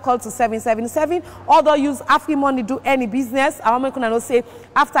don't make that call to 777. Although use AfriMoney do any business. I want to make you say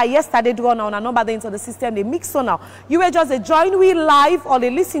after yesterday draw now a number they into the system they mix so now. You were just a join we live or they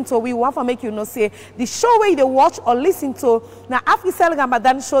listen to we want to make you know say the show where they watch or listen to now africell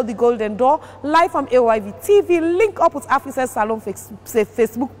Ramadan Show the Golden Door live from AYV TV. Link up with africell Salon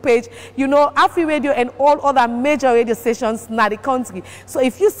Facebook page. You know, Afri Radio and all other major radio stations in the country. So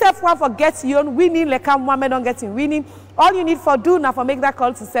if you self want forget you on winning, like Mohammed don't get in winning, all you need for do now for make that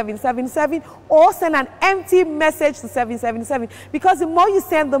call to 777 or send an empty message to 777 because the more you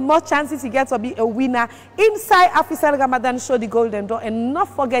send, the more chances you get to be a winner inside africell Ramadan Show the Golden Door. And not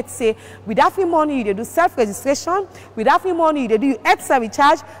forget say with AfriMoney you do self-registration, with AfriMoney you do extra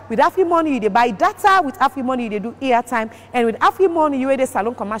recharge, with AfriMoney you buy data, with AfriMoney you do airtime, and with AfriMoney you the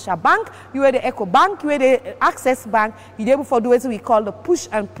Salon Commercial Bank, you the Eco Bank, you the Access Bank, you able for do what we call the push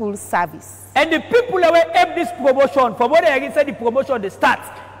and pull service. And the people that will help this promotion, for what they say the promotion they start,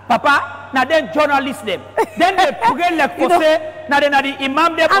 Papa, now then journalists them. Then they pray like for say, now then the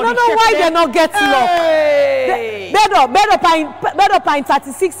imam them. I don't know why they not get luck. Better pine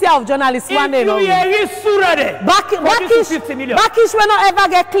 36 years of journalists one day. Backish will not ever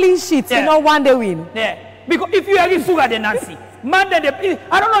get clean sheets, you know, one day win. Yeah. Because if you are in Suga, then Nancy. Man, then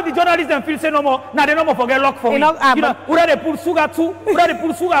I don't know if the journalists then feel say no more. Now they no more forget luck for me. You know, whether they pull sugar 2, whether they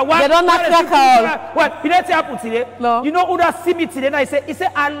pull sugar 1. They don't knock call. What? You know what happen today? No. You know who that see me today? Now he say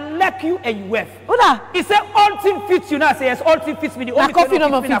I like you and you wef. Who that? He said all team fits you. Now I say yes, all team fits me. The only coffee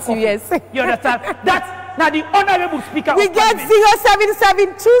number fits you. Yes. You understand? That's now the honorable speaker. We get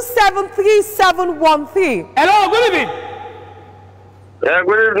 077273713. Hello, good evening. Yeah,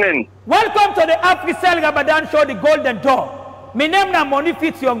 good evening. Welcome to the africell Ramadan Show, the Golden Door. My name na Money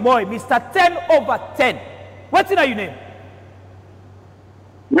Fits Young Boy, Mr. 10/10. What's in your name?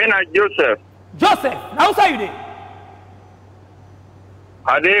 Me na Joseph. Joseph. Now how you name?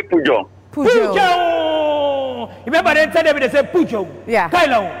 Ade Pujo. Pujo. Remember they tell them they say Pujo. Yeah.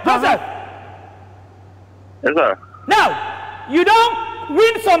 Kaila. Joseph. Yes, sir. Now, you don't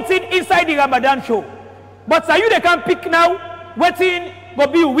win something inside the Ramadan Show. But are you they can pick now waiting go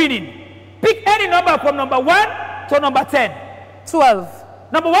be winning. Pick any number from number 1 to number 10. 12.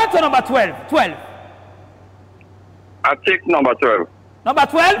 Number 1 to number 12. 12. I take number 12. Number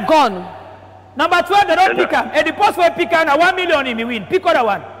 12? Gone. Number 12, they don't pick him. And the post will pick him, 1 million in me win. Pick other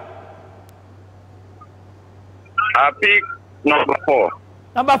one. I pick number 4.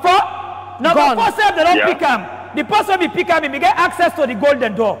 Number 4? Number 4 said they don't pick him. The post will be pick him, me get access to the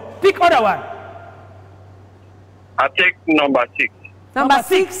Golden Door. Pick other one. I take number 6. Number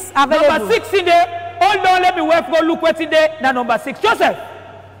 6 available. Number 6 in there. Hold on, let me wait for look what's in there. Now number 6. Joseph.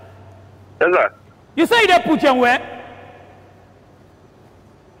 Yes, sir. You say you didn't put your where?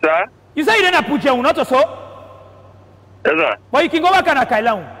 Sir? You say you didn't put your not so? Yes, sir. But you can go back and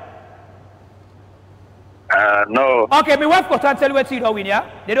Kailan. No. Okay, my wife got to tell you what you don't win, yeah?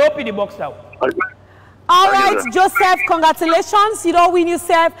 They don't open the box now. Okay. All right, Joseph, congratulations. You don't win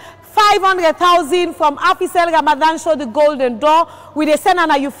yourself 500,000 from africell Ramadan Show, the Golden Door. We they send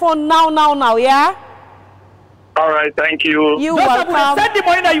on your phone now, yeah? All right, thank you. You're Joseph, welcome. we send the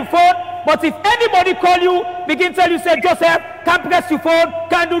money that you phone, but if anybody call you, begin tell you, say, Joseph, can't press your phone,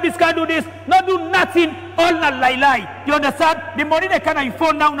 can't do this, not do nothing, all na lie. You understand? The money they can on your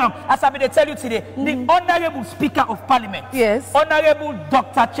phone now. As I mean, they tell you today, the Honorable Speaker of Parliament, yes, Honorable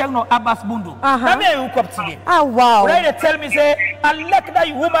Dr. Chengno Abbas Bundu. Let me hook up today. Oh, wow. Right, they tell me, say, I like that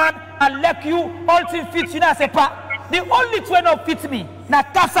you woman, I like you, all things fit you. Now I say, pa, the only two that fit me, na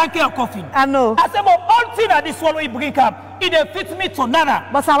Kasanke or coffin. I know. I say, but all things that this one will bring up, it fit me to nana.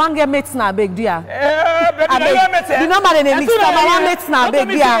 But I want to get mates now, big dear. The number in the mix, I want mates now, big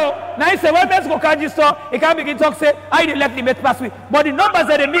dear. Now he say, when mates go can't store, he can't begin to talk, say, I didn't let the mate pass me. But the numbers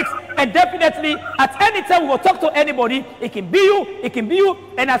are the mix, and definitely, at any time we will talk to anybody, it can be you,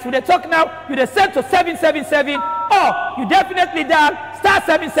 and as we talk now, you send to 777, or you definitely dial star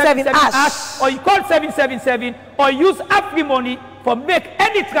 777 # or you call 777, or use AfriMoney for make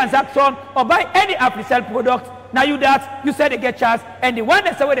any transaction or buy any africell product. Now you that, you said they get chance, and the one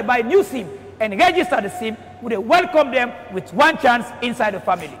that say when they buy a new SIM and register the SIM, would they welcome them with one chance inside the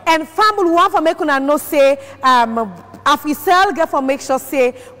family. And family want for make una know say africell get for make sure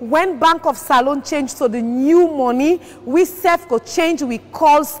say when Bank of Salon change to the new money, we self go change, we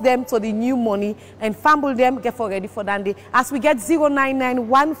calls them to the new money, and family them get for ready for that day. As we get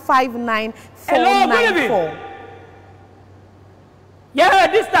 099159494. Yeah,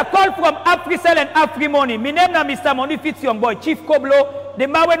 this is a call from africell and Afri-Money. My name is Mr. Money Fits Young Boy, Chief Koblo, the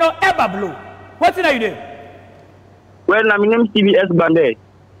man we no ever blow. What's in you doing? Well, my name is TVS Bande.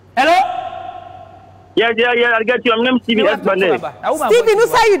 Hello? Yeah, I get you. My name is TVS Bande. Stephen, who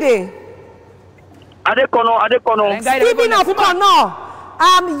say you there? Adekono. Stephen of Kono.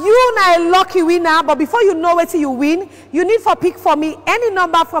 You na a lucky winner, but before you know what you win, you need to pick for me any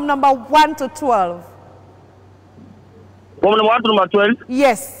number from number 1 to 12. From number 1 to number 12?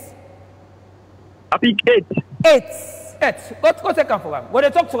 Yes. I pick 8. 8. 8. Go take for him. Go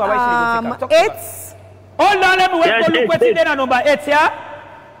talk to her. 8. Hold on, let me wait for you. Question then number 8, yeah?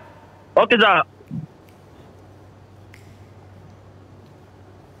 Okay, sir.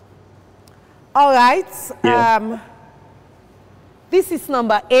 All right. Yeah. This is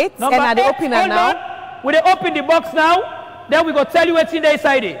number 8. Number and 8, open it now. On. We open the box now. Then we go tell you what's in the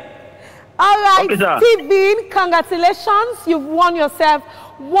inside it. All right, okay, Stephen, congratulations. You've won yourself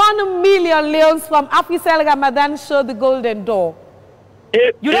 1 million leons from africell Ramadan Show, the Golden Door.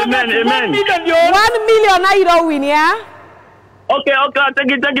 You don't amen, get 1 million, yo. 1 million, now you don't win, yeah? Okay,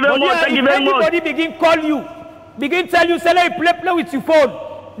 thank you very much. Thank you very much. Everybody begin call you, begin tell you, say, hey, play with your phone.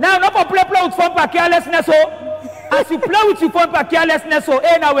 Now, not for play with phone for carelessness, as you play with your phone for carelessness,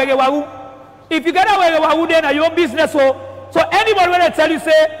 hey, now where you if you get away with then your business, so anybody when they tell you,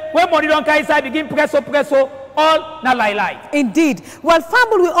 say, when money don't come inside, begin press, all na lie. Indeed. Well,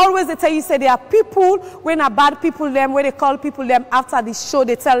 family, we always they tell you, say, there are people, when are bad people them, when they call people them after the show,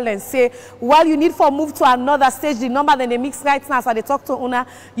 they tell them, say, well, you need for move to another stage, the number then they mix right now, so they talk to Una,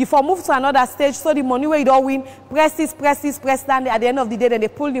 you for move to another stage, so the money where you don't win, press this, press that, at the end of the day, then they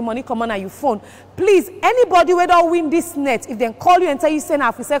pull the money, come on your phone. Please, anybody where don't win this net, if they call you and tell you, say, now,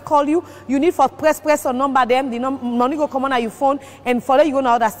 if say call you, you need for press on number them, the money go come on your phone, and for that you go to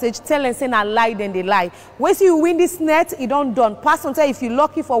another stage, tell them, say, now lie, then they lie. Once you win this net, it don't done. Pass on tell if you're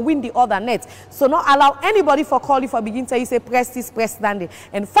lucky for win the other net. So not allow anybody for call you for begin tell you say press this, press that.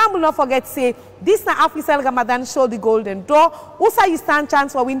 And family not forget say this na africell Ramadan Show, the Golden Door. Also you stand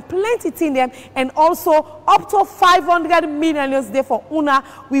chance for win plenty in them and also up to 500 million there for Una.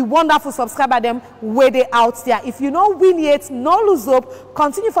 We wonderful subscriber them where they out there. If you know win yet, no lose hope.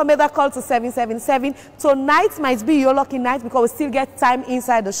 Continue for another call to 777. Tonight might be your lucky night because we still get time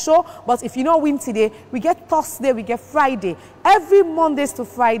inside the show. But if you know win today, we get Thursday, we get Friday. Every Mondays to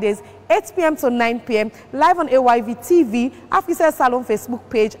Fridays, 8 p.m. to 9 p.m. live on AYV TV, africell Salon Facebook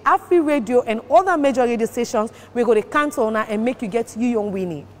page, Afri Radio, and other major radio stations. We're going to cancel on and make you get you young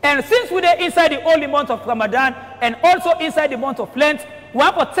winning. And since we're inside the holy month of Ramadan and also inside the month of Lent, we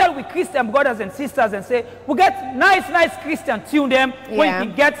have to tell with Christian brothers and sisters and say, we get nice Christian tune them when you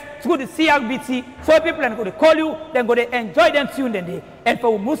can get through the CRBT. So people are going to call you, then go to enjoy them tune them. And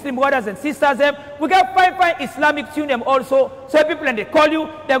for Muslim brothers and sisters, we get fine Islamic tune them also. So people and they call you,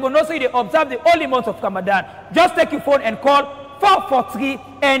 they're going to say they observe the holy month of Ramadan. Just take your phone and call 443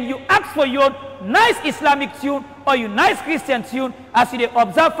 and you ask for your nice Islamic tune or your nice Christian tune as you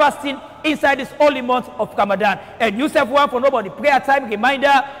observe fasting inside this holy month of Ramadan. And you self want for know about the prayer time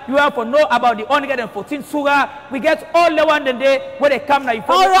reminder, you have to know about the 114th surah. We get all the one day where they come now.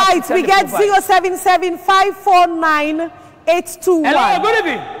 All right, we get 077 549 821. Hello, good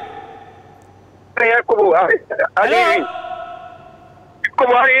evening.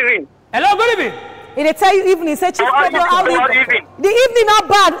 Hello, good evening. They tell you evening, say Chief Koblo, how the evening not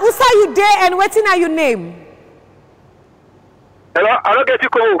bad. Who say you there and waiting are your name? Hello, I don't get you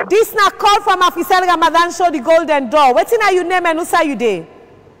call. This na call from africell Ramadan Show, the Golden Door. Waiting are your name and who say you there?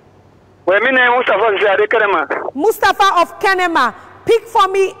 Well, my name is Mustafa. Mustafa of Kenema. Pick for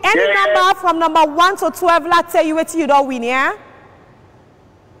me any number from number 1 to 12. Let's tell you what you don't win, yeah?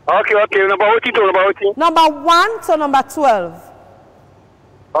 Okay. Number 1 to number 12.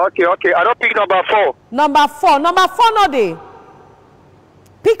 Okay. I don't pick number 4. Number 4 no day.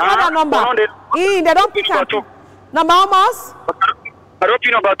 Pick another number. They don't pick number 2. Number almost? I don't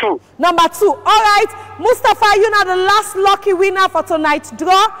pick number 2. Number 2. All right. Mustafa, you're not the last lucky winner for tonight's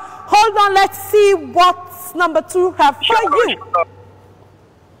draw. Hold on. Let's see what number 2 have for you.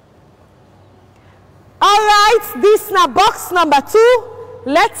 All right. This is box number 2.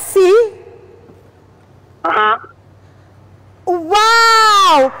 Let's see.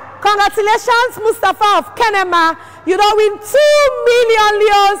 Wow! Congratulations, Mustafa of Kenema. You don't win 2 million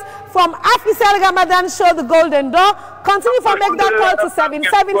leons from africell Ramadan Show, the Golden Door. Continue for make that call to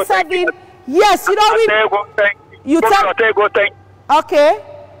 777. Yes, you don't win. You tell. Okay.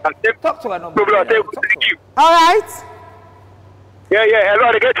 Talk to her number. Thank you. All right. Yeah, hello,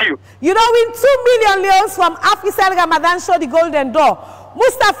 I get you. You don't win 2 million leons from africell Ramadan Show, the Golden Door.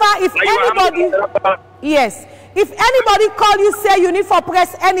 Mustafa, if anybody... Yes. If anybody call you, say you need for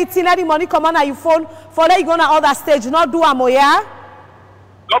press anything, let the money come on your phone for let you go on other stage. Not do a moya.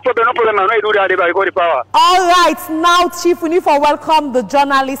 No problem. I'm not do that. I got the power. All right, now, Chief, we need for welcome the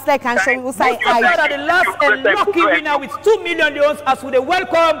journalist. Like and show you say I are the last and lucky winner with 2 million euros as we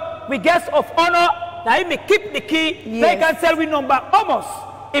welcome we guest of honor. Now he may keep the key. Yes. They can tell we number almost.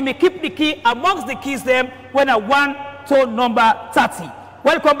 He may keep the key amongst the keys them when I want to number 30.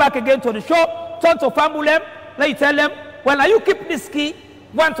 Welcome back again to the show. Turn to Fambulem. Let you tell them, well, now you keep this key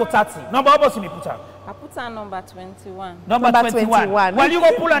 1 to 30. Number almost you may put up. I put on number 21. Number 21. Well, you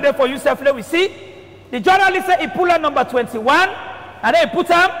go pull on there for yourself. Let we see. The journalist said he pull on number 21. And then he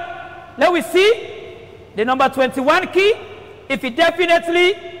put on. Let we see. The number 21 key. If it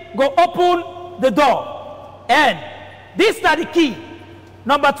definitely go open the door. And this is the key.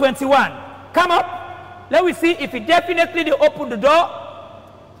 Number 21. Come up. Let we see if it definitely they open the door.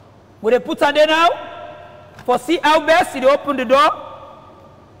 Will they put on there now? For see how best they open the door.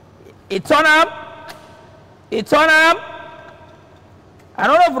 It turn up. It turn up. I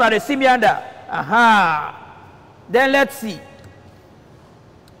don't know if they see me under. Aha. Then let's see.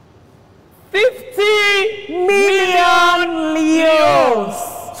 50 million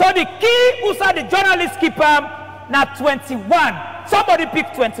euros. So the key who said the journalist keep now 21. Somebody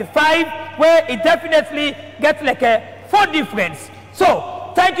pick 25 where it definitely gets like a 4 difference.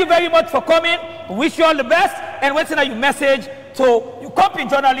 So thank you very much for coming. We wish you all the best and waiting on your message to you company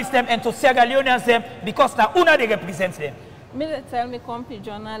journalists them and to Sierra Leoneans them because now una they represent them. Me they tell me company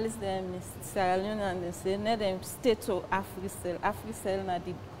journalists them Sierra Leone and they say let them stay to africell. Africell na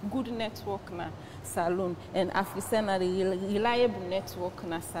the good network na saloon and africell na the reliable network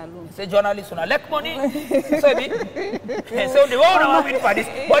na saloon. Say journalists una like money. So the one win for this.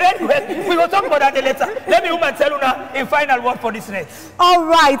 But anyway, we will talk about that later. Let me woman tell una a final word for this next. All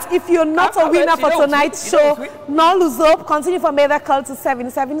right, if you're not a winner for tonight's show, no lose hope. Continue from either call to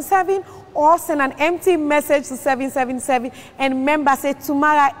 777 or send an empty message to 777 and remember say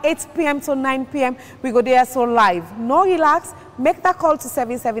tomorrow 8 p.m. to 9 p.m. we go there so live. No relax. Make that call to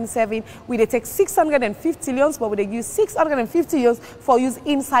 777. We they take 650 loans, but we they use 650 loans for use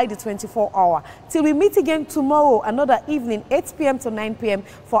inside the 24-hour. Till we meet again tomorrow, another evening, 8 p.m. to 9 p.m.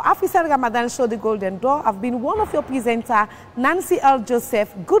 for africell Ramadan Show, The Golden Door. I've been one of your presenter, Nancy L.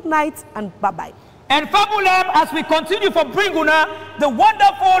 Joseph. Good night and bye-bye. And Fabulem, as we continue for Bringuna, the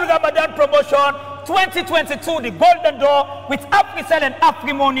wonderful Ramadan promotion 2022, The Golden Door with africell and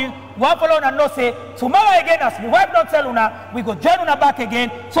Afrimony. One follow and no say tomorrow again as we wife don't tell una, we go join una back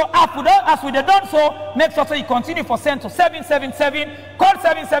again. So as we done so, make sure so you continue for send to 777, call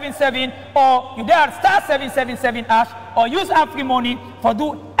 777 or you there star 777 hash or use Afrimony for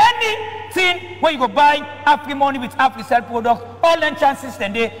do anything where you go buy Afrimony with africell products. All them chances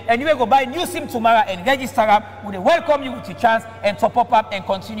today and you will go buy new SIM tomorrow and register up. We will welcome you with your chance and top up and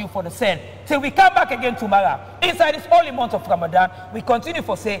continue for the sale. Till we come back again tomorrow. Inside this holy month of Ramadan, we continue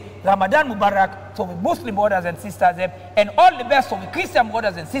for say Ramadan Mubarak to the Muslim brothers and sisters and all the best to the Christian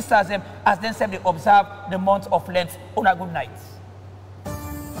brothers and sisters as they say they observe the month of Lent. On a good night.